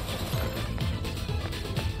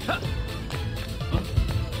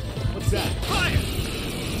 What's that? Fire!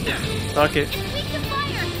 Fuck it. It's weak to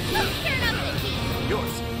fire. Let's turn up the heat.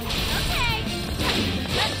 Yours. Okay.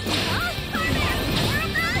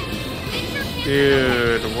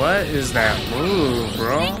 Dude, what is that move,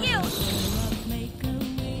 bro? Thank you.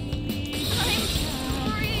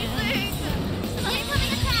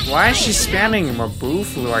 Why is she spamming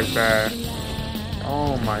Mabufu like that?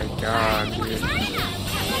 Oh my god, dude.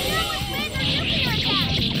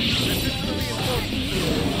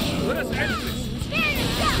 Let us end this.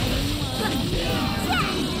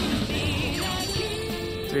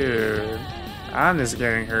 Dude. Anna's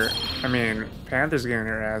getting hurt. I mean, Panther's getting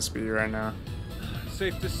her ass beat right now.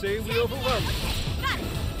 Safe to say we overwhelmed.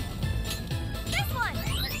 This one.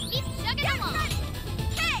 Let's keep chugging along.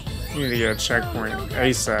 Hey. You need to get a checkpoint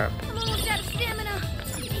ASAP. I'm almost out of stamina.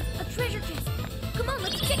 Hey, a treasure chest. Come on,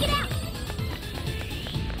 let's check it out.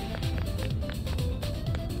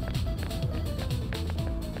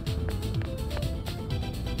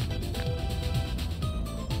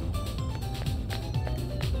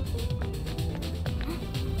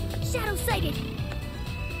 Shadow sighted.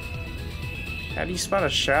 How do you spot a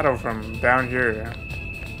shadow from down here?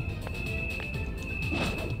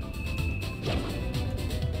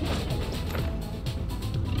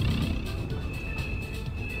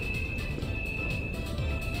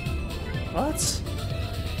 What?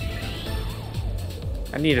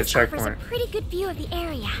 I need a This offers checkpoint. a pretty good view of the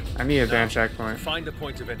area. I need a damn checkpoint. Find a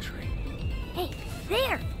point of entry. Hey,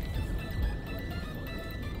 there!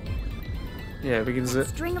 Yeah, we can That zip.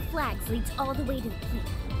 string of flags leads all the way to the keep.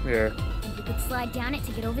 Yeah. Think we could slide down it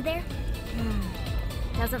to get over there?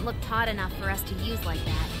 Doesn't look taut enough for us to use like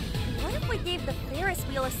that. What if we gave the Ferris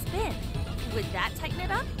wheel a spin? Would that tighten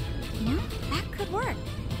it up? You know, that could work.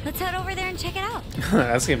 Let's head over there and check it out.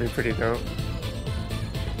 That's gonna be pretty dope.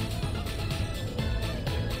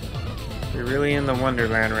 We're really in the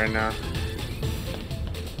Wonderland right now.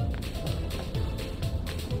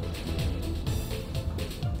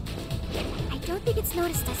 I don't think it's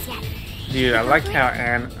noticed us yet. Dude, I like how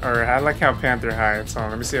I like how Panther hides. Hold on,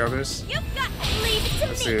 let me see others. You've got to leave it to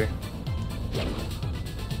Let's me. see.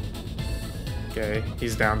 Okay,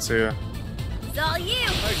 he's down too. It's all you!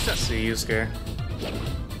 Let's see Yusuke.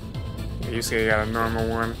 Yusuke got a normal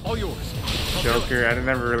one. All yours. Joker, I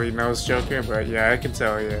never really noticed Joker, but yeah, I can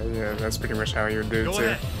tell. Yeah, that's pretty much how he would do Go it too.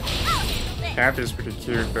 ahead. Panther's pretty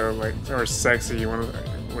cute though, like or sexy,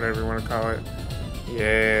 whatever you want to call it.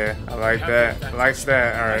 Yeah, I like that. I like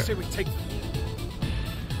that. All I right, say we take.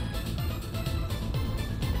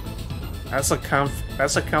 that's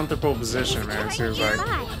a comfortable position, man. It seems like.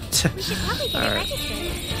 We should probably get All it right. registered.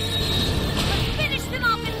 Finish them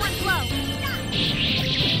off in one blow!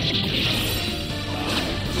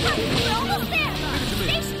 We're almost there!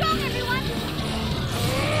 Stay strong, everyone!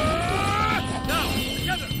 Now,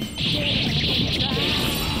 together.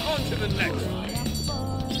 On to the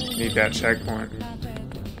next. Need that checkpoint.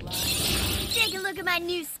 Take a look at my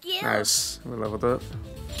new skill! Nice, we leveled up.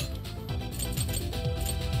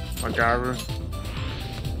 Magaru.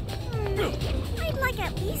 I'd like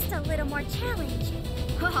at least a little more challenge.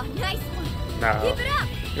 Oh, nice one! No, Keep it up!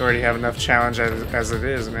 you already have enough challenge as it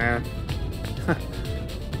is, man. That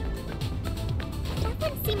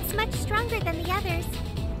one seems much stronger than the others.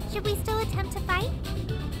 Should we still attempt to fight?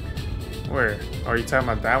 Where? Are you talking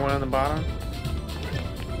about that one on the bottom?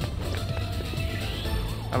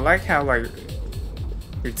 I like how like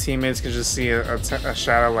your teammates can just see a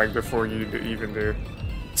shadow like before you even do,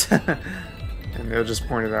 and they'll just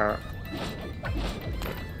point it out.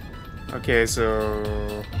 Okay,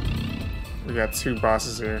 so we got two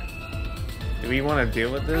bosses here. Do we want to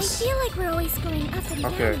deal with I this? feel like we're always going up and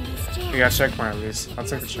down Okay, in these jams. we got checkpoint at least. I'll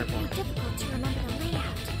take the It must be checkpoint. pretty difficult to remember the layout.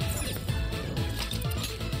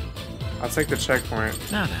 I'll take the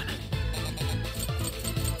checkpoint. Now then.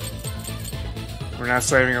 We're not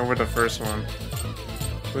saving over the first one.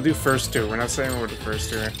 We'll do first two. We're not saving over the first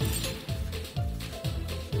two.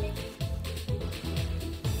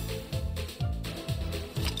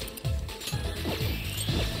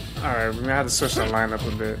 Alright, we're gonna have to switch the lineup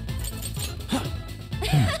a bit.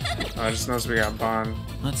 Oh, I just noticed we got Bond.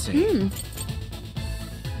 Let's see.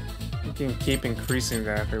 We can keep increasing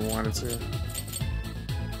that if we wanted to.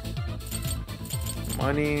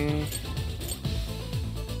 Money.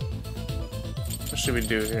 What should we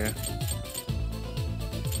do here?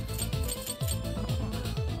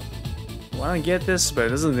 I want to get this, but it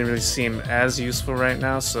doesn't really seem as useful right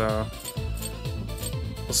now, so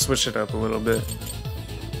we'll switch it up a little bit.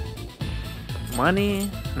 Money?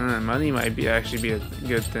 Money might actually be a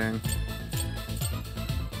good thing.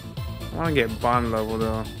 I want to get Bond level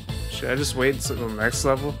though. Should I just wait until the next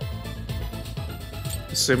level?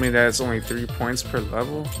 Assuming that it's only 3 points per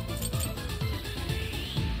level?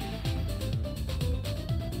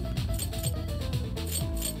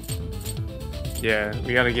 Yeah,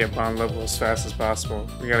 we gotta get Bond level as fast as possible.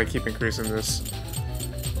 We gotta keep increasing this.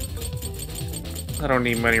 I don't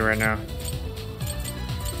need money right now.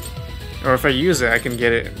 Or if I use it, I can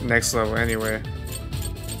get it next level anyway.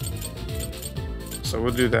 So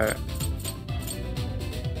we'll do that.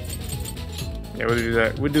 Yeah, we'll do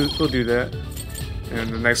that. We'll do that. And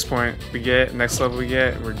the next point we get, next level we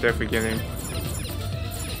get, we're definitely getting.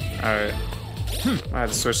 Alright. I have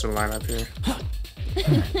to switch the lineup here.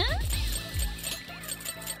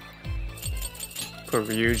 Put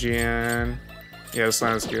Ryuji in. Yeah, this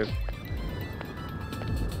line is good.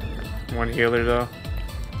 One healer though.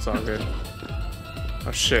 It's all good.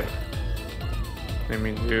 Oh shit. Didn't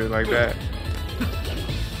mean to do it like that.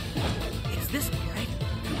 Is this right?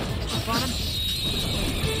 Bottom?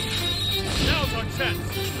 Now's our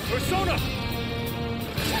chance. Persona.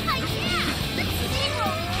 Yeah! Let's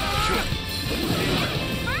steamroll!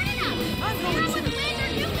 Burn it up! I'm going to laser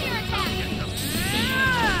nuclear attack!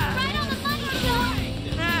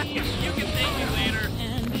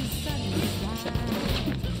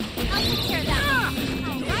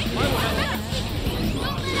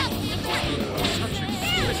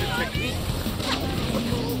 technique.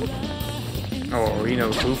 Oh, he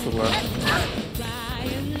knows Bufala.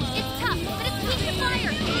 It's tough, but it's weak to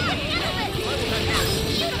fire. You can handle it.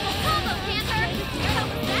 Beautiful combo, Panther. How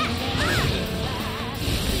was that?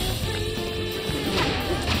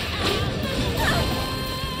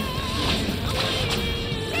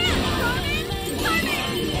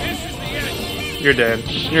 This is the end. You're dead.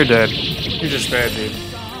 You're dead. You're just dead, dude.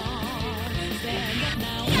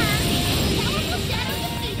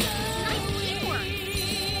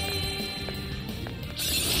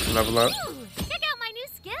 Level up. Check out my new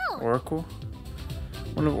skill. Oracle.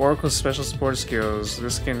 One of Oracle's special support skills.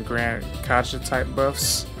 This can grant Kacha type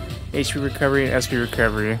buffs, HP recovery, and SP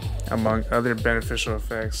recovery, among other beneficial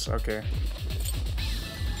effects. Okay.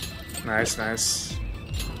 Nice, nice.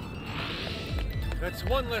 That's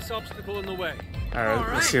one less obstacle in the way.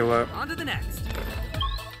 Alright, let's heal up. On to the next.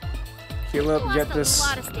 Heal up, You get lost this. a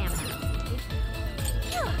lot of stamina.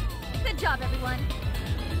 Good job, everyone.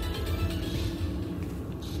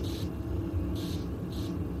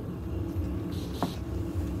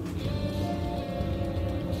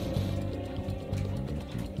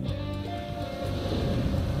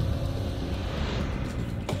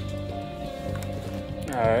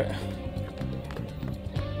 Alright.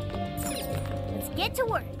 Let's get to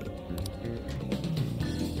work.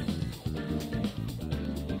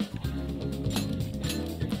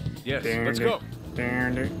 Yes, let's go.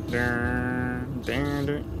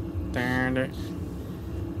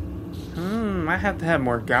 Might have to have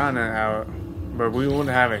Morgana out, but we won't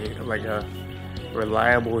have a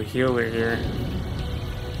reliable healer here.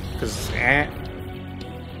 Cause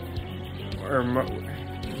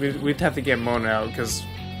we'd have to get Mona out, because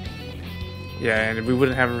yeah, and we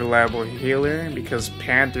wouldn't have a reliable healer because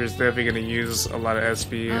Panther's definitely gonna use a lot of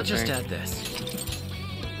SP. I'll just add this.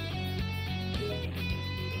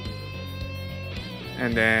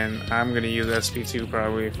 And then I'm gonna use SP2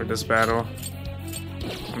 probably for this battle.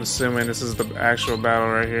 I'm assuming this is the actual battle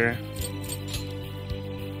right here.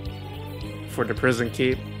 For the prison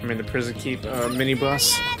keep. I mean the prison keep mini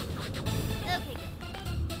boss.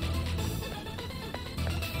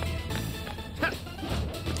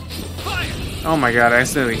 Oh my god, I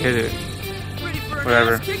accidentally hit it. Ready for an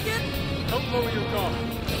Whatever. ass kicking? Don't lower your guard.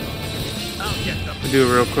 I'll get them. We'll do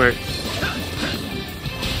it real quick.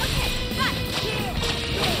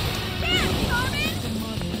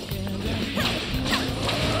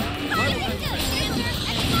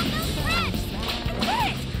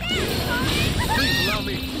 Please allow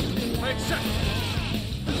me. I accept.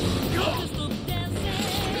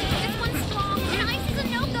 This one's strong, and ice is a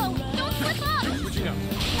no-go. Don't slip up. Switching up.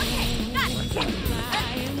 Okay, got it.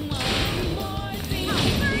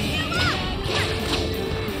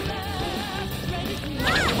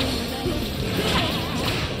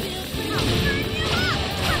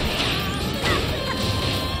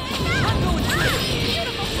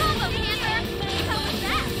 Beautiful combo, Panther. How was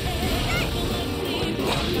that?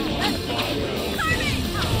 Carmen! Burn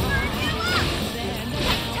you up!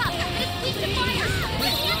 That's tough, but it's weak to fire. We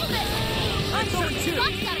handle this. I'm going to.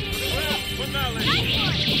 Scott's got a clean hit. Finale. Nice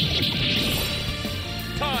one.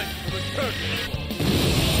 Time for the curtain.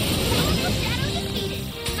 Powerful shadow defeated.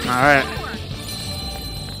 Alright. Nice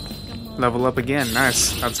work. Level up again. Nice.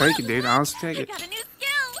 I'll take it, dude. Honestly take I it. got a new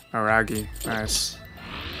skill. Aragi. Nice.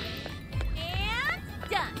 And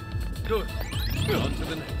done. Good. On to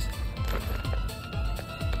the next.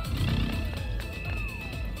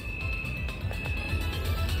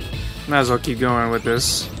 Might as well keep going with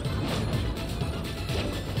this.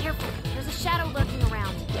 Careful. There's a shadow lurking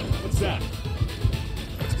around. What's that?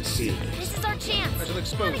 This is our chance. Special Wanna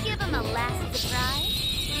exposure. give him a last surprise?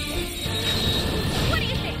 What do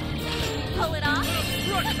you think? Pull it off?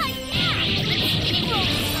 Yeah!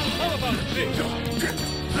 How about this?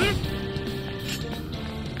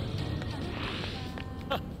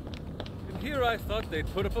 And here I thought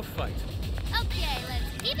they'd put up a fight. Okay,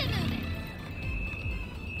 let's keep it moving.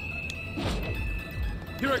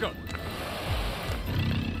 Here I go.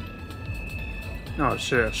 Oh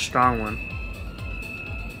shit, a strong one.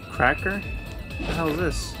 Cracker? What the hell is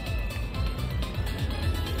this?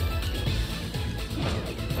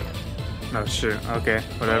 Oh shit, okay,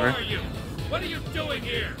 whatever. Who are you? What are you doing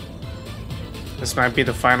here? This might be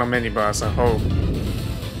the final mini boss, I hope.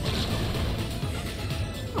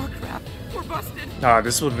 Oh crap, we're busted. Oh,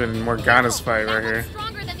 this would have been Morgana's fight right That here. one's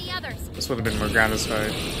stronger than the others. This would have been Morgana's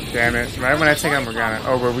fight. Damn it. Right when I take out Morgana.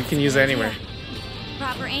 Oh, but we can use it anyway.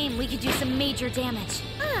 Proper aim, we could do some major damage.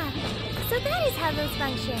 Ah, so that is how those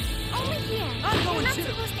function. Only here. I'm going You're not too.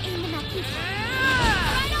 supposed to aim them at people.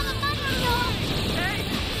 Right on the button, y'all. Hey,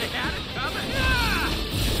 they had it coming.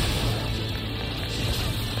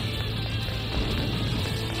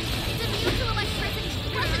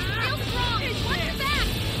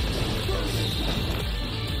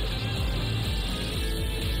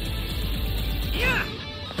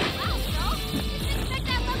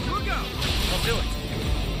 I'll do it.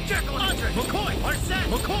 Jekyll, Andres, McCoy,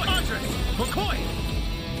 Arsene, McCoy, Andres, McCoy.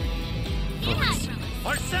 Focus.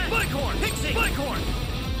 Arsene, Bighorn, Pixie, Bighorn.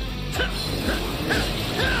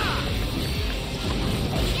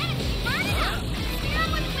 Burn it up! Steer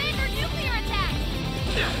on with wind or nuclear attack!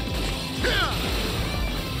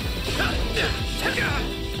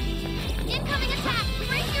 Incoming attack!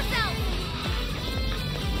 Brace yourself!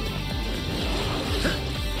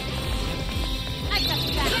 I got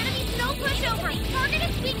you back. The enemy's no pushover! Target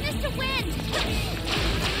its weakness to wind!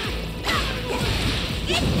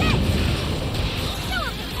 It's hit! Show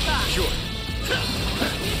him the stuff! Sure.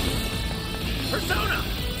 Persona!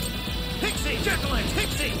 Pixie! Jekyll and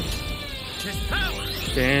Pixie! Miss Power!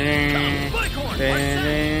 Dang. Bighorn!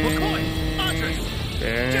 Arsene! McCoy! Andres!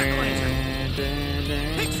 Jack-o'-lantern!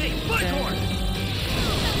 Pixie! Bighorn!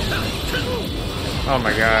 Oh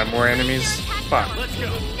my god, more enemies? Fuck. Let's go!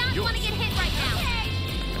 Not Yours. want to get hit right now.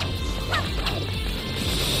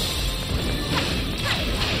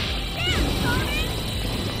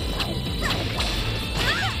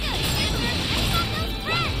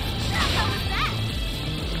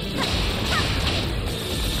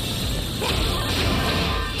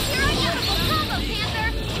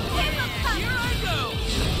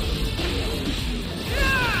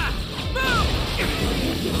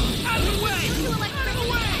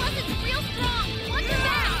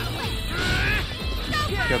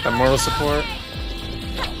 Got the mortal support.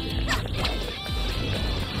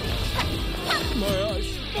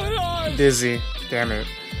 Dizzy. Damn it.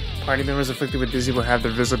 Party members afflicted with dizzy will have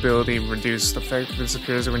their visibility reduced. The effect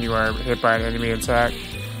disappears when you are hit by an enemy attack.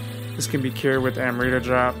 This can be cured with Amrita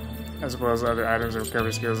drop, as well as other items and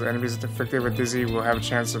recovery skills. Enemies afflicted with dizzy will have a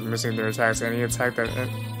chance of missing their attacks. Any attack that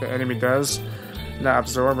the enemy does not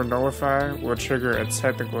absorb or nullify will trigger a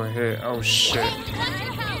technical hit. Oh shit.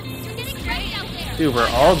 Dude, we're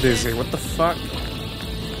all dizzy. What the fuck?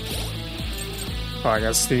 Oh, I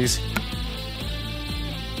got sneeze.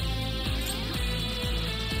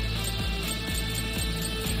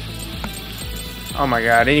 Oh my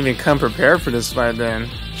god, I didn't even come prepared for this fight then.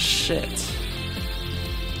 Shit.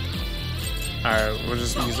 Alright, we'll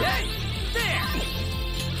just use it. Okay, there!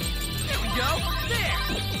 There we go! There!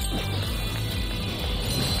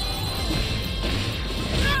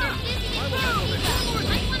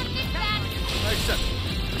 I accept.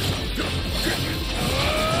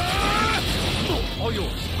 All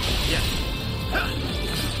yours. Yes.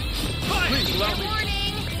 Please allow me.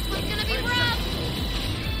 Warning! This one's gonna be rough!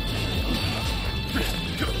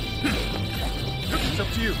 It's up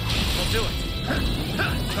to you. I'll do it.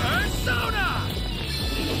 Persona!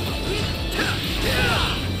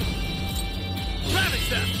 Ravage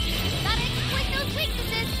them! Gotta exploit those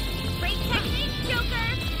weaknesses! Great technique, Joker!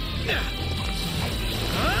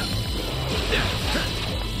 Huh?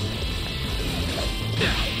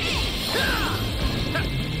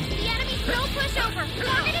 The enemy's no pushover!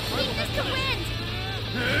 Target its weakness to wind!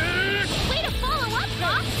 Way to follow up,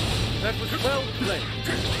 Doc! That was well played.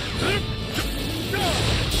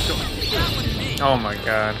 Oh my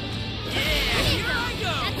god. There you go!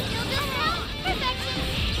 That's still just now? Perfection!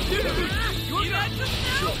 You got this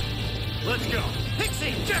now? Let's go.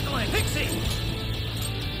 Pixie! Jekyll and Pixie!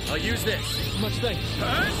 I'll use this. Much thanks.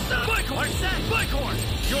 Bighorn! Set! Bighorn!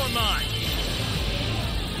 You're mine!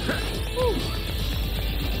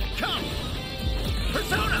 Come!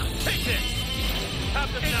 Persona! Take this!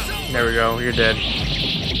 Have them now! There we go, you're dead.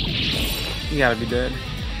 You gotta be dead.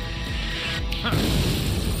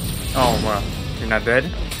 Oh wow. You're not dead?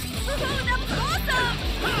 That was awesome!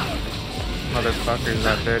 Motherfucker's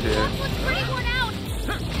not dead yet. That one's pretty worn out!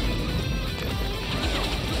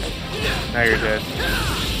 Now you're dead.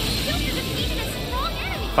 Joker defeated a strong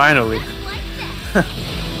enemy! Finally. I like that!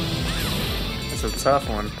 That's a tough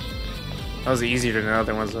one. That was easier than the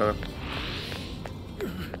other ones though.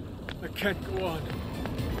 I can't go on.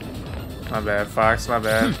 My bad, Fox, my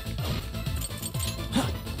bad.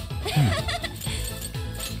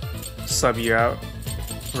 Sub you out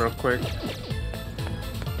real quick.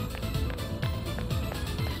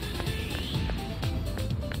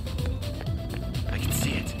 I can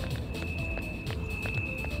see it.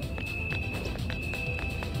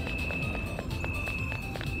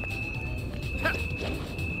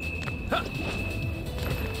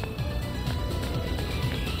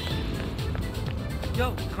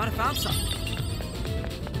 Yo, might have found something.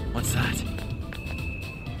 What's that?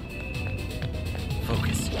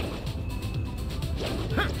 Focus.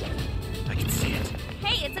 I can see it.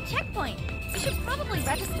 Hey, it's a checkpoint. You should probably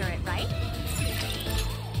register it, right?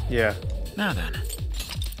 Yeah. Now then.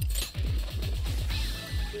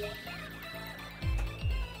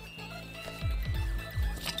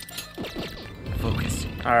 Focus.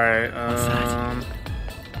 Alright,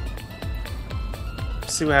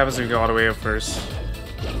 see what happens if we go all the way up first.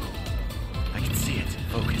 I can see it.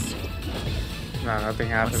 Focus. No, nothing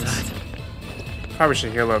happens. What's that? Probably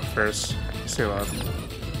should heal up first. Let's heal up.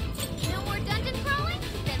 No more dungeon crawling?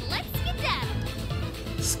 Then let's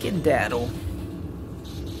skedaddle. Skedaddle.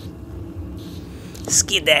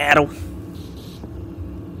 Skedaddle.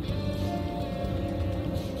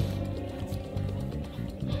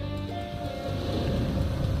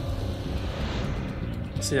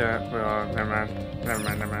 See that? Well, never mind. Never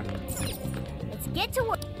mind, never mind. Let's get to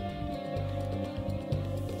work.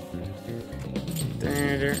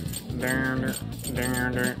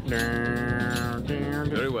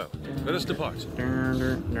 Very well. Let us depart.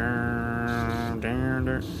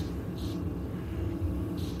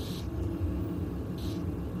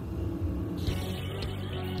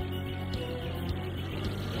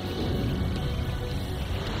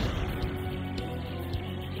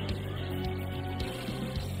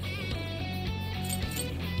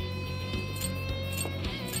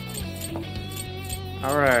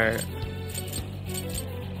 All right.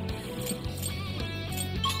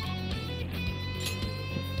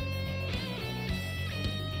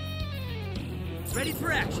 Ready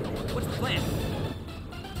for action. What's the plan?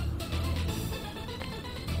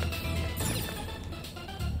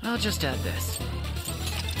 I'll just add this.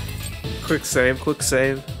 Quick save, quick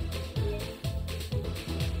save.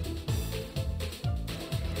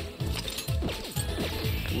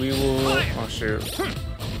 We will. Oh shoot.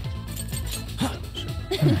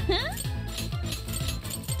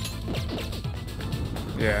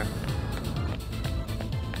 Yeah.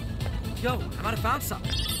 Yo, I might have found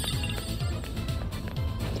something.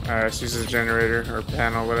 Alright, let's use the generator or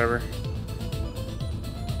panel, whatever.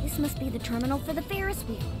 This must be the terminal for the Ferris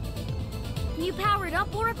wheel. Can you power it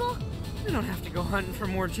up, Oracle? We don't have to go hunting for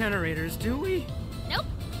more generators, do we? Nope.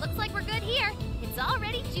 Looks like we're good here. It's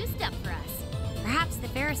already juiced up for us. Perhaps the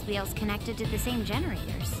Ferris wheel's connected to the same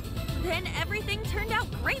generators. Then everything turned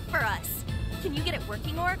out great for us. Can you get it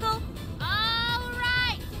working, Oracle? All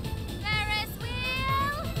right. Ferris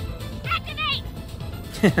wheel, activate!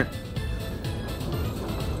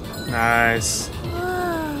 Nice.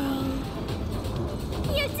 Whoa.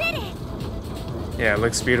 You did it! Yeah, it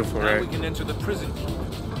looks beautiful, Now right? we can enter the prison.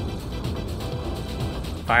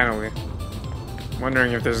 Finally.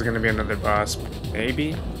 Wondering if there's gonna be another boss.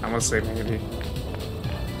 Maybe? I'm gonna say maybe.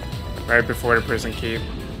 Right before the prison keep.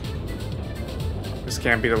 This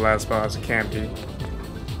can't be the last boss. It can't be.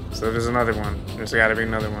 So there's another one. There's gotta be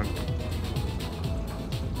another one.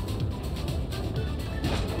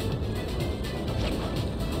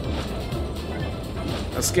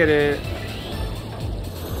 Let's get it.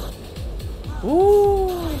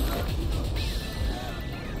 Ooh.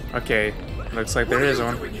 Okay. Looks like there is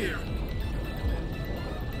one.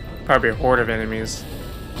 Probably a horde of enemies.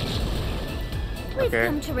 We've Okay.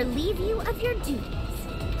 come to relieve you of your duties.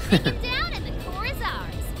 Take it down and the core is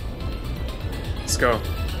ours. Let's go.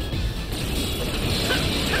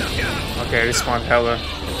 Okay, they spawned hella.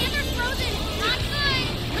 Hammer frozen, not good.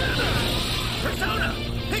 Persona!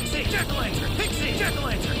 Pixie! Jack-o'-lantern! Pixie!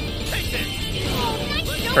 Jack-o'-lantern! Take this! Oh, nice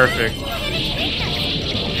job. Perfect. You didn't beat us.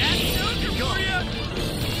 Burn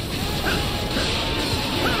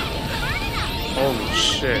it up. Holy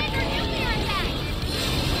shit. Bigger nuclear attack.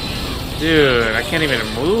 Dude, I can't even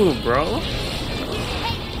move, bro. Hey,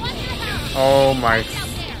 what the hell? Oh my. Out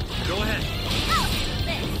there. Go ahead. Oh,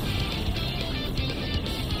 this.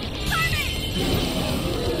 Burn it.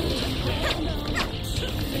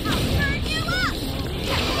 I'll burn you up.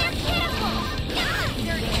 They're pitiful.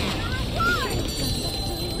 They're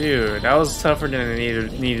reward. Dude, that was tougher than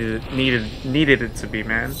it needed it to be,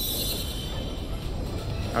 man.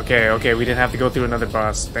 Okay, okay, we didn't have to go through another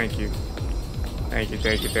boss. Thank you. Thank you,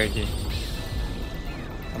 thank you, thank you.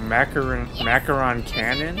 A macaron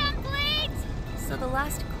cannon? So the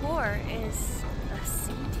last core is a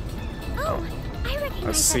CD. Oh, I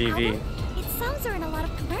recognize A CV. that album. Its songs are in a lot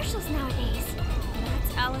of commercials nowadays.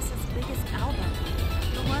 That's Alice's biggest album.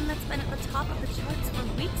 The one that's been at the top of the charts for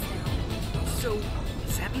weeks now. So,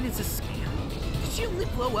 does that mean it's a scam? Did she only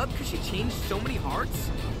blow up because she changed so many hearts?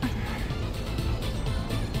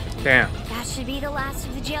 Damn. That should be the last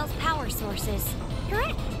of the jail's power sources.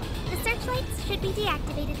 Correct. The searchlights should be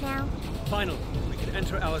deactivated now. Finally, we can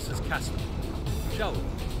enter Alice's castle. Shall we?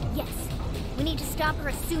 Yes. We need to stop her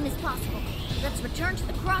as soon as possible. Let's return to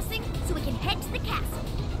the crossing so we can head to the castle.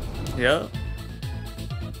 Yep.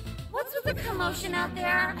 What's with the commotion out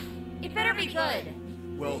there? It better be good.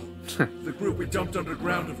 Well, the group we dumped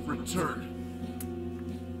underground have returned.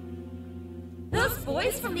 Those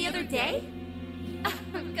boys from the other day?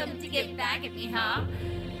 them to get back at me, huh?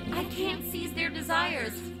 I can't seize their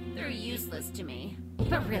desires. They're useless to me.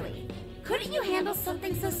 But really, couldn't you handle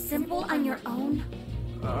something so simple on your own?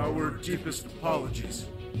 Our deepest apologies.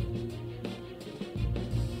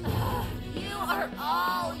 You are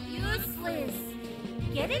all useless.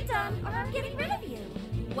 Get it done or I'm getting rid of you.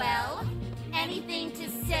 Well, anything to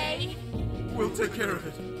say? We'll take care of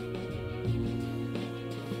it.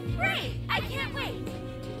 Great! I can't wait!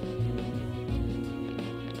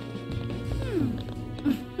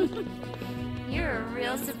 You're a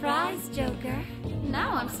real surprise, Joker.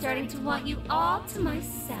 Now I'm starting to want you all to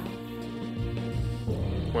myself.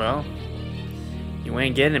 Well, you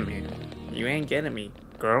ain't getting me. You ain't getting me,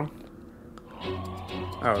 girl.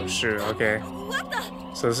 Oh shoot, okay. What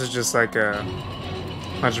the? So this is just like a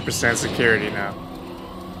 100% security now.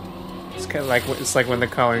 It's kind of like when the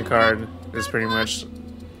calling card is pretty much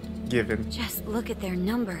given. Just look at their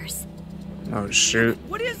numbers. Oh shoot.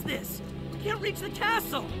 What is this? We can't reach the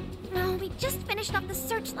castle. No, we just finished off the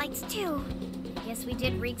searchlights, too. Guess we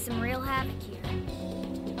did wreak some real havoc here.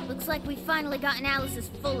 Looks like we finally gotten Alice's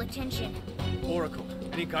full attention. Oracle,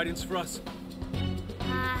 any guidance for us?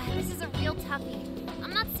 This is a real toughie.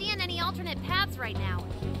 I'm not seeing any alternate paths right now.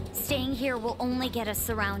 Staying here will only get us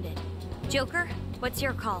surrounded. Joker, what's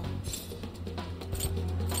your call?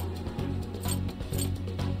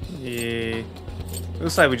 Yeah.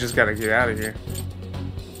 Looks like we just gotta get out of here.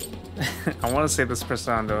 I want to say let's press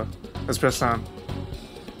on though. Let's press on.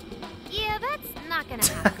 Yeah, that's not gonna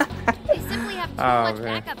happen. They simply have too much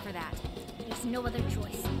man. backup for that. There's no other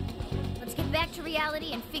choice. Let's get back to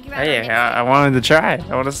reality and figure out our Hey, next I wanted to try.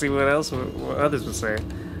 I want to see what others would say,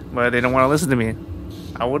 but they don't want to listen to me.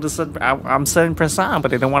 I would have said I'm saying press on, but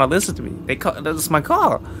they don't want to listen to me. They call. That's my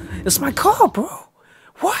call. It's my call, bro.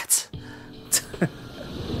 What?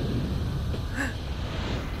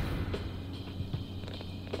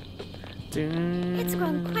 It's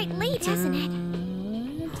grown quite late, hasn't it?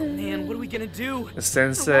 Oh, man, what are we gonna do? The The wall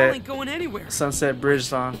sunset, ain't going anywhere. sunset bridge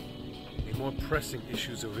song. A more pressing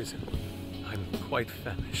issue's arisen. I'm quite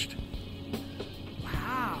famished.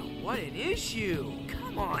 Wow, what an issue.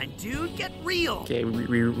 Come on, dude, get real. Okay,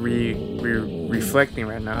 we reflecting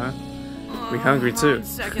right now. Huh? We hungry too. On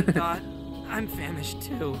second thought, I'm famished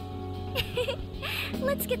too.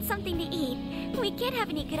 Let's get something to eat. We can't have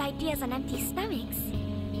any good ideas on empty stomachs.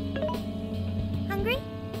 Hungry?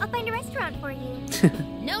 I'll find a restaurant for you.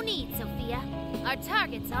 No need, Sophia. Our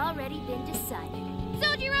target's already been decided.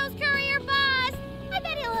 Sojiro's courier boss! I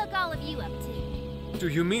bet he'll hook all of you up too. Do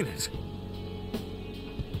you mean it?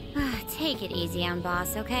 Take it easy on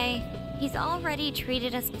Boss, okay? He's already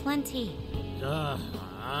treated us plenty.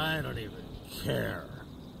 I don't even care.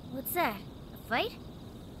 What's that? A fight?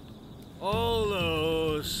 All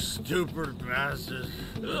those stupid bastards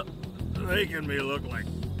making me look like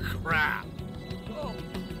crap. Oh,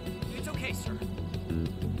 it's okay, sir.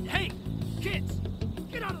 Hey, kids,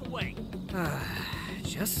 get out of the way.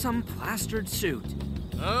 Just some plastered suit.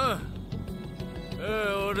 Huh?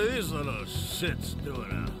 What are these little shits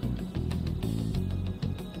doing out?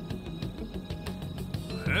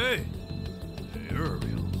 Hey, you're a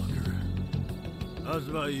real looker. How's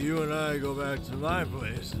about you and I go back to my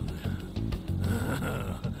place?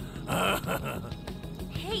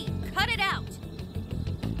 Hey, cut it out!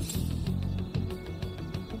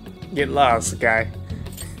 Get lost, guy.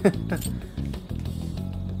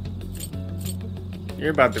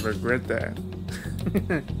 You're about to regret that.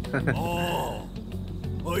 Oh,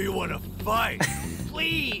 you want to fight?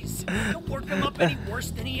 Please, don't work him up any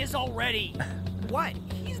worse than he is already. What?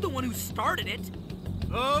 He's the one who started it.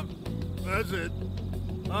 Oh, that's it.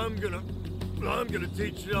 I'm gonna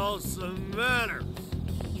teach y'all some manners.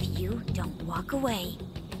 If you don't walk away.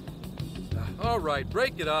 All right,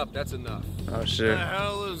 break it up. That's enough. Oh The shit.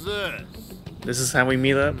 hell is this? This is how we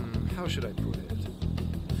meet up? How should I put it?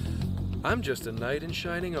 I'm just a knight in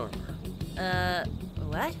shining armor.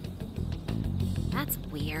 What? That's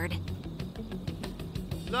weird.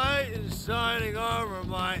 Knight in shining armor,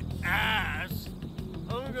 my ass.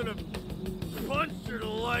 I'm gonna punch your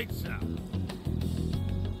lights out.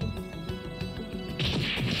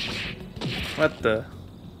 What the?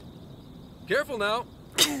 Careful now.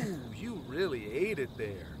 Ooh, you really ate it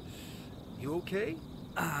there. You okay?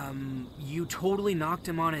 You totally knocked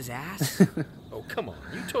him on his ass? Oh, come on.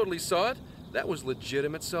 You totally saw it. That was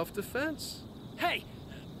legitimate self-defense. Hey,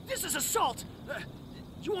 this is assault!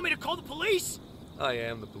 You want me to call the police? I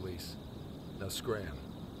am the police. Now scram.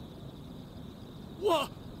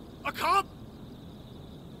 What? A cop?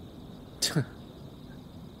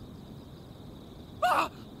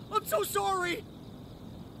 Ah! I'm so sorry!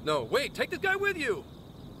 No, wait, take this guy with you!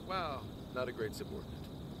 Wow, not a great subordinate.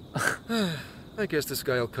 I guess this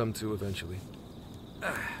guy'll come to eventually.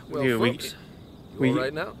 Well, Dude, folks, you all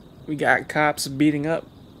right now? We got cops beating up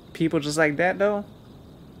people just like that, though.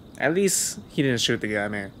 At least he didn't shoot the guy,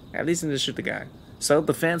 man. At least he didn't shoot the guy.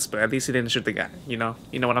 Self-defense, but at least he didn't shoot the guy. You know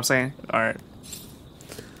what I'm saying? All right.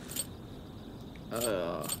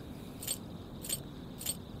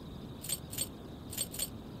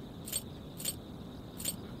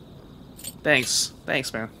 Thanks,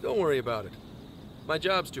 man. Don't worry about it. My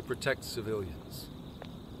job's to protect civilians.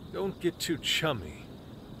 Don't get too chummy.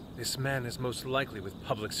 This man is most likely with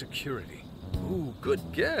public security. Ooh, good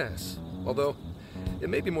guess. Although, it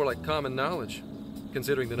may be more like common knowledge,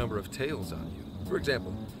 considering the number of tails on you. For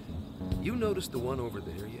example, you noticed the one over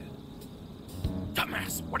there yet?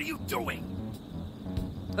 Dumbass, what are you doing?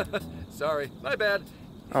 Sorry, my bad.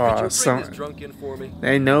 Oh, Could you bring this drunk in for me?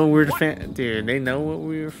 They know we're dude. They know what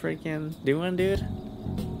we were freaking doing, dude.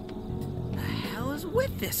 The hell is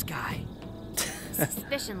with this guy?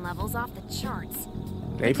 Suspicion levels off the charts.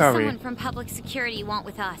 They What does probably. someone from public security want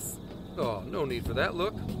with us? Oh, no need for that.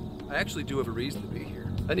 Look, I actually do have a reason to be here.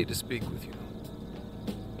 I need to speak with you.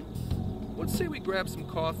 Let's say we grab some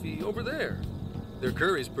coffee over there. Their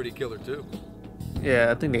curry's pretty killer, too.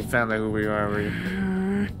 Yeah, I think they found out who we are already.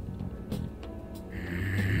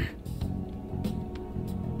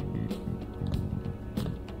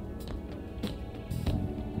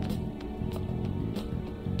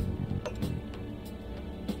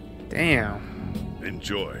 Damn.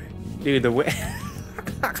 Enjoy. Dude, the way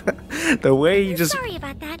the way you just Sorry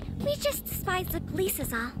about that. We just despised the police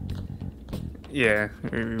is all. yeah,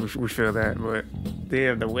 we feel that, but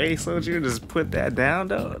damn, the way Soldier just put that down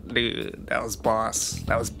though, dude, that was boss.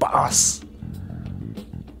 That was boss.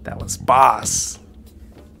 That was boss.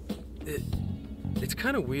 It's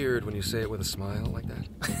kind of weird when you say it with a smile like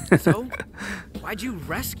that. So, why'd you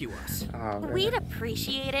rescue us? Oh, man. We'd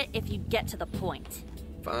appreciate it if you'd get to the point.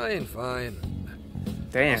 Fine, fine.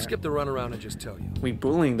 Damn. I'll skip the runaround and just tell you. We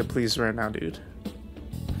bullying the police right now, dude.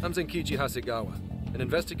 I'm Zenkichi Hasegawa, an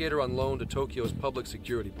investigator on loan to Tokyo's public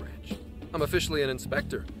security branch. I'm officially an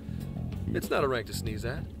inspector. It's not a rank to sneeze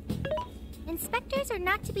at. Inspectors are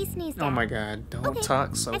not to be sneezed at. Oh my god, don't Okay,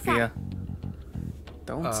 talk, I Sophia.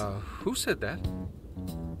 Don't. Who said that?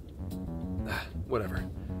 Whatever.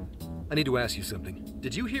 I need to ask you something.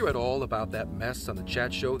 Did you hear at all about that mess on the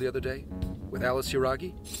chat show the other day? With Alice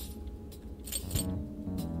Hiragi?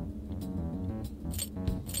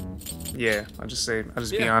 Yeah, I'll just be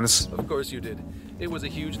Yeah, honest. Of course you did. It was a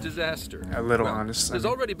huge disaster. A little Well, honest. There's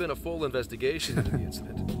already been a full investigation into the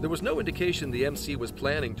incident. There was no indication the MC was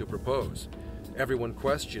planning to propose. Everyone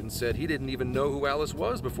questioned said he didn't even know who Alice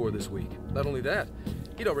was before this week. Not only that,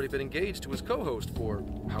 he'd already been engaged to his co-host for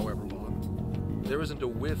however long. There isn't a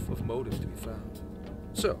whiff of motive to be found.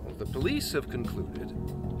 So, the police have concluded,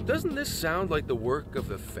 doesn't this sound like the work of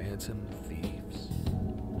the Phantom Thieves?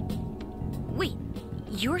 Wait,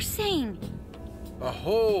 you're saying... A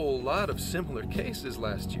whole lot of similar cases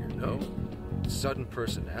last year, no? Sudden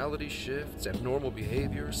personality shifts, abnormal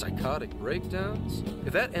behavior, psychotic breakdowns.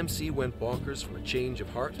 If that MC went bonkers from a change of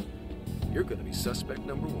heart, you're gonna be suspect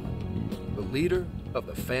number one. The leader of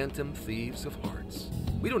the Phantom Thieves of Hearts.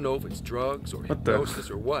 We don't know if it's drugs or What the-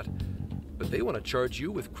 hypnosis or what, but they want to charge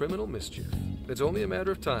you with criminal mischief. It's only a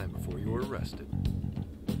matter of time before you are arrested.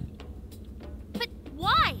 But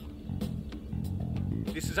why?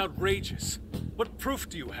 This is outrageous. What proof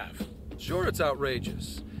do you have? Sure, it's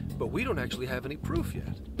outrageous, but we don't actually have any proof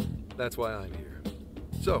yet. That's why I'm here.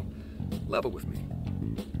 So, level with me.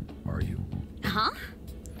 Are you? Huh?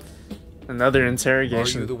 Another Are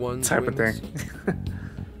interrogation you the one type of doing thing.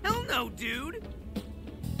 Hell no, dude.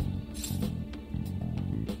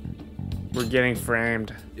 We're getting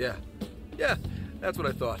framed. Yeah, that's what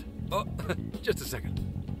I thought. Oh, just a second.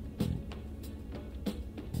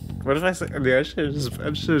 What if I say? Yeah, I should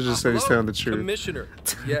have just said he's Hello, telling the truth. Commissioner.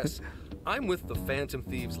 Yes, I'm with the Phantom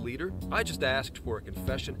Thieves leader. I just asked for a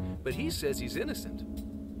confession, but he says he's innocent.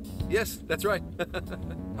 Yes, that's right.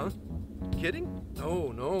 Huh? Kidding?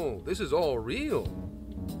 No, this is all real.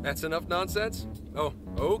 That's enough nonsense? Oh,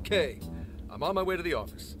 okay. I'm on my way to the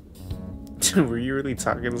office. Were you really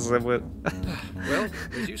talking to someone? Well,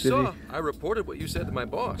 as you Did saw, he? I reported what you said to my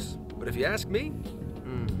boss. But if you ask me,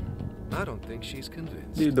 I don't think she's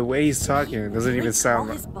convinced. Dude, the way he's talking it doesn't even sound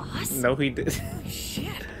Call his like. boss? No, he did. Shit.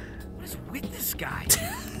 What is with this guy?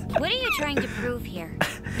 What are you trying to prove here?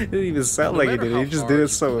 It didn't even sound No like he matter did. how He just hard did you it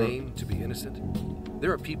so. claim to be innocent,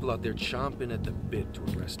 there are people out there chomping at the bit to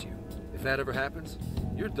arrest you. If that ever happens,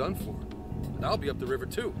 you're done for. And I'll be up the river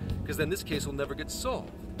too, because then this case will never get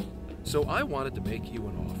solved. So I wanted to make you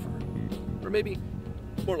an offer. Or maybe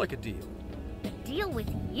more like a deal. deal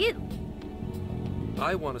with you.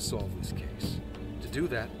 I want to solve this case. To do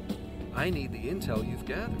that, I need the intel you've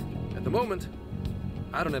gathered. At the moment,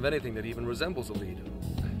 I don't have anything that even resembles a lead.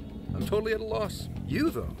 I'm totally at a loss. You,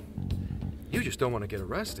 though, you just don't want to get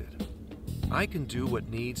arrested. I can do what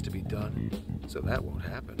needs to be done, so that won't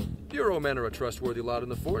happen. Bureau men are a trustworthy lot in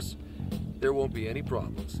the force. There won't be any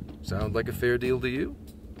problems. Sound like a fair deal to you?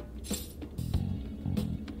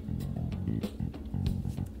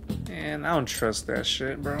 Man, I don't trust that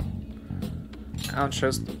shit, bro. I don't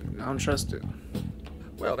trust it.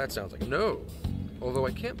 Well, that sounds like a no. Although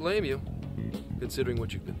I can't blame you, considering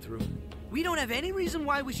what you've been through. We don't have any reason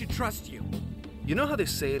why we should trust you. You know how they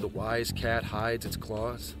say the wise cat hides its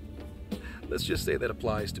claws? Let's just say that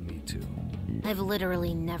applies to me, too. I've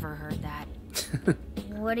literally never heard that.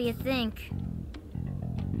 What do you think?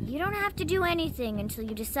 You don't have to do anything until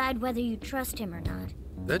you decide whether you trust him or not.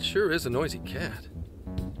 That sure is a noisy cat.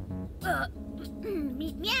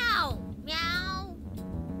 Meow! Meow!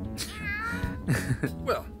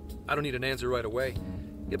 Well, I don't need an answer right away.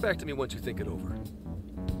 Get back to me once you think it over.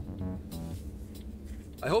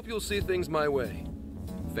 I hope you'll see things my way,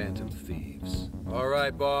 Phantom Thieves. All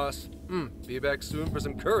right, boss. Be back soon for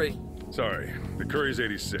some curry. Sorry, the curry's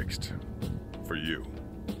 86th. For you.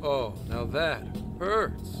 Oh, now that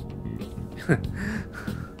hurts.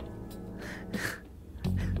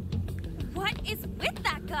 What is with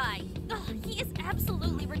that guy? Ugh, he is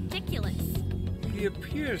absolutely ridiculous. He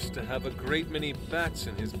appears to have a great many bats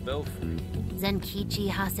in his belfry. Zenkichi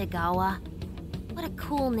Hasegawa. What a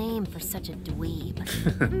cool name for such a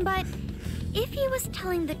dweeb. But if he was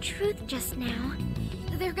telling the truth just now,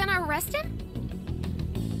 they're gonna arrest him?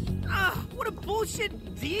 Ugh, what a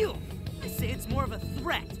bullshit deal. I say it's more of a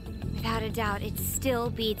threat. Without a doubt, it still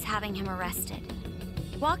beats having him arrested.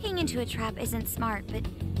 Walking into a trap isn't smart, but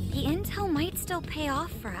the intel might still pay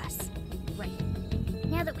off for us. Right.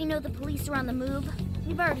 Now that we know the police are on the move,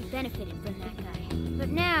 we've already benefited from that guy. But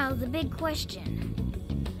now, the big question.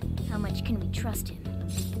 How much can we trust him?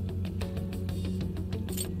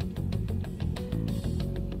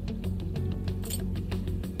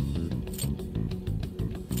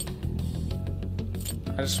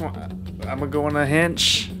 I'm gonna go on a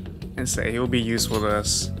hinge and say he'll be useful to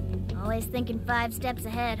us. Always thinking 5 steps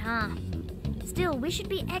ahead, huh? Still, we should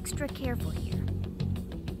be extra careful here.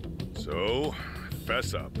 So,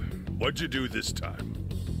 fess up. What'd you do this time?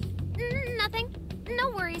 Nothing.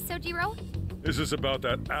 No worries, Sojiro. This is about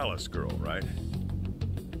that Alice girl, right?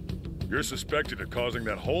 You're suspected of causing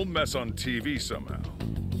that whole mess on TV somehow.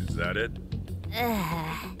 Is that it?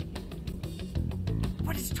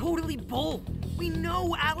 But it's totally bull. We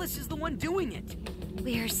know Alice is the one doing it.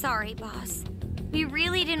 We're sorry, boss. We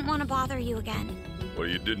really didn't want to bother you again. Well,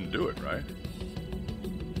 you didn't do it, right?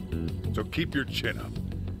 So keep your chin up.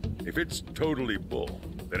 If it's totally bull,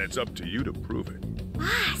 then it's up to you to prove it.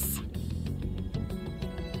 Boss!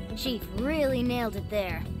 Chief really nailed it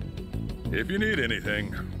there. If you need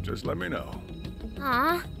anything, just let me know.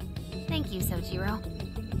 Aw. Thank you, Sojiro.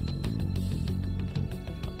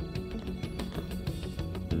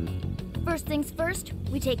 First things first,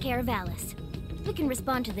 we take care of Alice. We can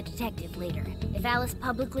respond to the detective later. If Alice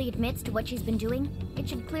publicly admits to what she's been doing, it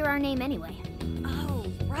should clear our name anyway. Oh,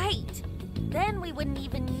 right. Then we wouldn't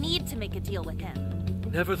even need to make a deal with him.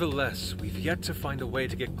 Nevertheless, we've yet to find a way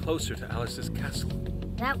to get closer to Alice's castle.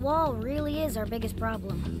 That wall really is our biggest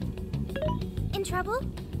problem. In trouble?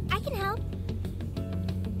 I can help.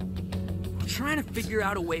 We're trying to figure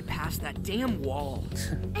out a way past that damn wall.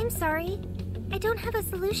 I'm sorry. I don't have a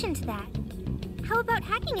solution to that. How about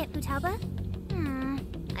hacking it, Futaba?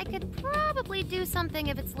 I could probably do something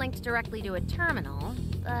if it's linked directly to a terminal,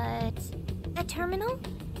 but... A terminal?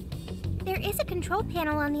 There is a control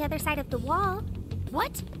panel on the other side of the wall.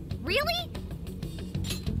 What? Really?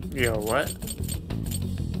 Yo, what?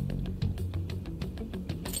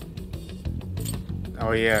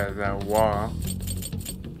 Oh yeah, that wall.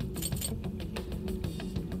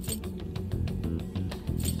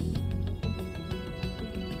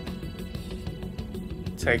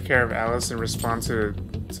 Take care of Alice and respond to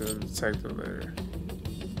the detective later.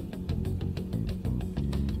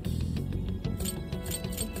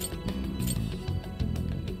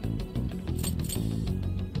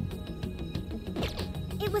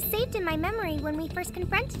 It was saved in my memory when we first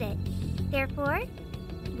confronted it. Therefore,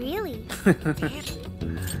 really.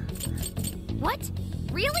 What?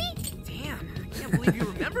 Really? Damn, I can't believe you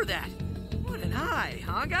remember that. What an eye,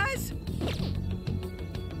 huh, guys?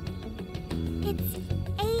 It's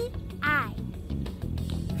AI.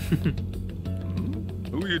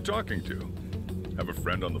 Who are you talking to? Have a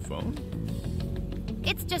friend on the phone?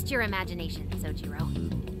 It's just your imagination, Sojiro.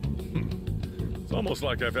 It's almost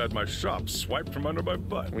like I've had my shop swiped from under my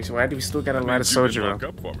butt. Why do we still got a That lot of means you can soju? lock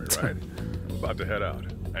up for me, right? I'm about to head out.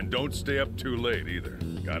 And don't stay up too late either.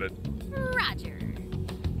 Got it? Roger.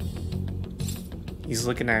 He's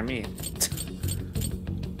looking at me.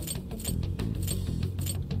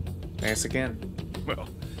 Thanks again. Well,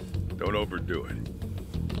 don't overdo it.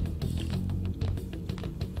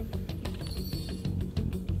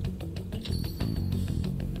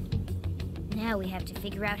 Now we have to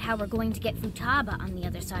figure out how we're going to get Futaba on the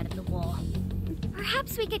other side of the wall.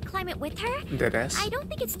 Perhaps we could climb it with her? Deadass. I don't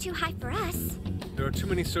think it's too high for us. There are too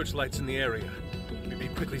many searchlights in the area. We'd be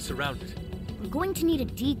quickly surrounded. We're going to need a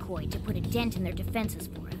decoy to put a dent in their defenses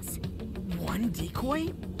for us. One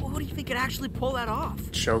decoy? Well, who do you think could actually pull that off?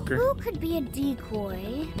 Joker. Who could be a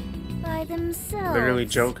decoy by themselves? Literally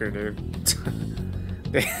Joker, dude.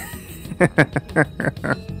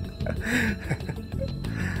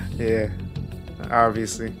 Yeah,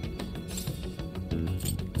 obviously.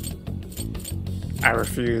 I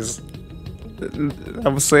refuse. I'm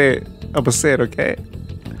gonna say it. I'm gonna say it, okay?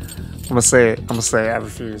 I'm gonna say it. I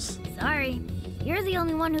refuse. Sorry, you're the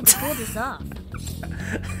only one who could pull this off.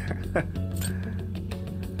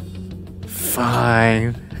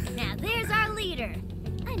 Fine. Now there's our leader.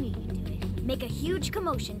 I knew you'd do it. Make a huge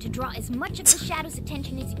commotion to draw as much of the Shadow's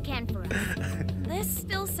attention as you can for us. This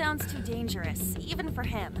still sounds too dangerous, even for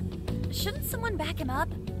him. Shouldn't someone back him up?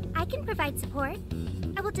 I can provide support.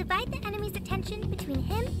 I will divide the enemy's attention between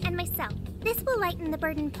him and myself. This will lighten the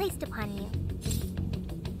burden placed upon you.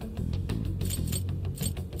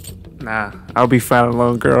 Nah, I'll be fine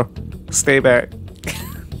alone, girl. Stay back.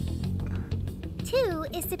 2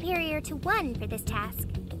 is superior to 1 for this task.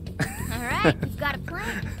 All right, we've got a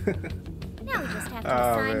plan. Now we just have to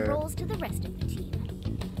assign roles to the rest of the team.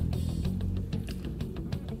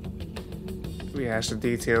 We hash the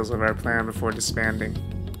details of our plan before disbanding.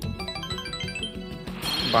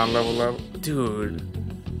 Bond level up. Dude.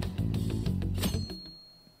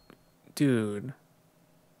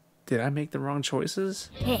 Did I make the wrong choices?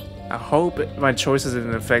 Hey. I hope my choices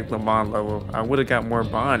didn't affect the bond level. I would have got more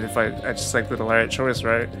bond if I just selected the right choice,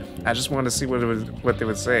 right? I just wanted to see what they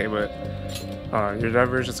would say, but your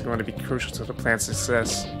divergence is going to be crucial to the plan's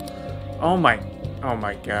success. Oh my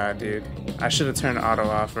god, dude. I should have turned auto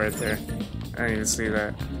off right there. I didn't even see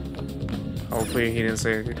that. Hopefully he didn't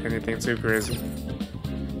say anything too crazy.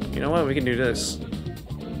 You know what? We can do this.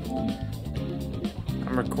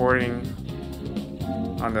 I'm recording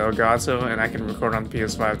on the Elgato, and I can record on the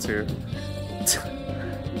PS5 too.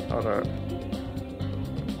 Hold up.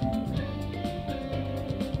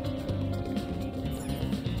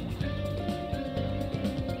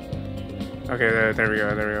 Okay, there we go.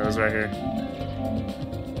 It's right here.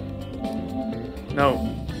 No.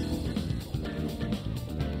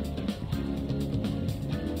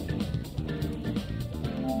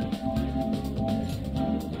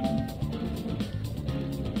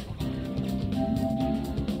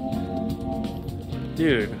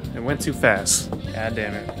 Dude, it went too fast. God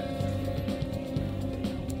damn it.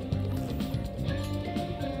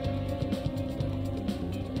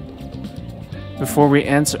 Before we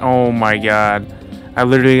enter, oh my god. I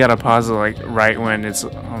literally gotta pause it like right when it's,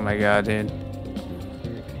 oh my god, dude.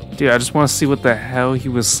 Dude, I just want to see what the hell he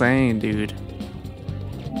was saying, dude.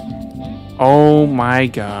 Oh my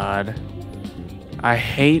god. I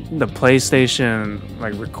hate the PlayStation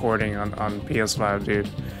like recording on PS5, dude.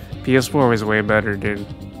 PS4 was way better, dude.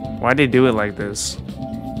 Why'd they do it like this?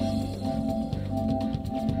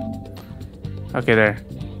 Okay, there.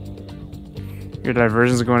 Your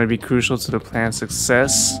diversions are going to be crucial to the plan's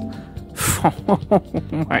success. Oh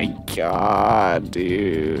my god,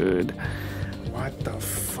 dude. What the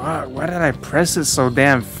fuck? Why did I press it so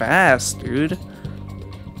damn fast, dude?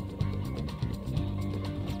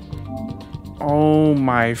 Oh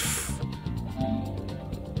my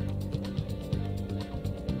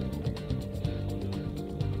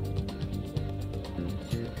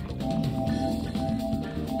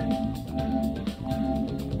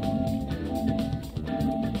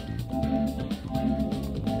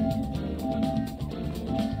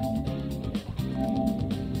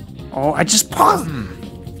Oh, I just paused.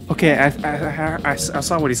 Okay, I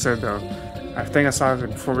saw what he said though. I think I saw it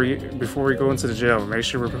before we go into the jail. Make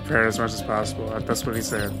sure we're prepared as much as possible. That's what he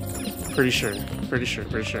said. Pretty sure.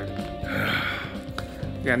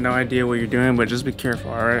 Got no idea what you're doing, but just be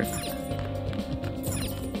careful, alright?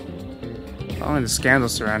 Following the scandal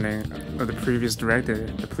surrounding the previous director,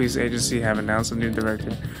 the police agency have announced a new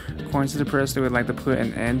director. According to the press, they would like to put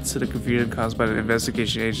an end to the confusion caused by the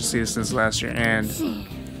investigation agency since last year, and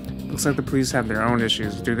looks like the police have their own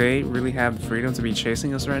issues. Do they really have the freedom to be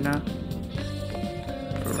chasing us right now?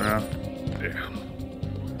 For real. Damn.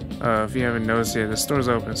 If you haven't noticed yet, the store's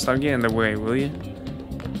open. Stop getting in the way, will you?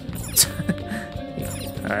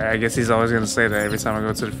 Alright, I guess he's always gonna say that every time I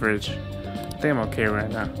go to the fridge. I think I'm okay right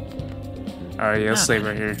now. Alright, yeah, let's save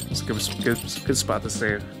right here. It's a good spot to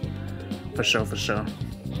save. For sure, for sure.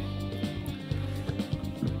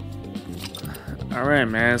 Alright,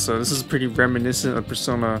 man, so this is pretty reminiscent of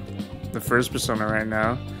Persona, the first Persona right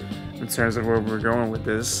now, in terms of where we're going with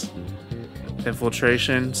this.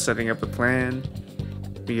 Infiltration, setting up a plan.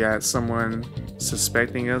 We got someone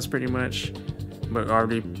suspecting us pretty much, but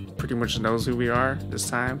already pretty much knows who we are this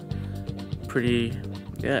time. Pretty,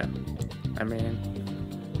 yeah, I mean,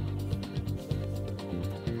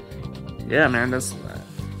 yeah, man, that's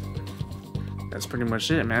pretty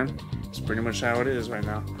much it, man. It's pretty much how it is right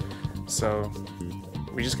now. So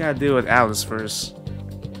we just gotta deal with Alice first,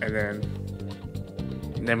 and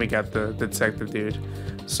then we got the detective dude.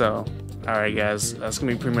 So alright guys, that's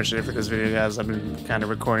gonna be pretty much it for this video, guys. I've been kind of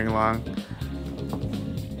recording long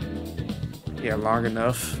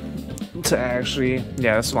enough to actually,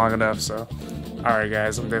 yeah, that's long enough. So alright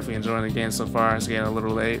guys, I'm definitely enjoying the game so far. It's getting a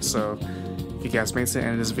little late, so if you guys make it to the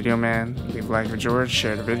end of this video, man, leave a like for George,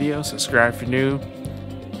 share the video, subscribe if you're new,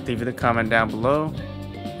 leave it a comment down below,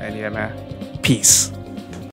 and yeah, man, peace.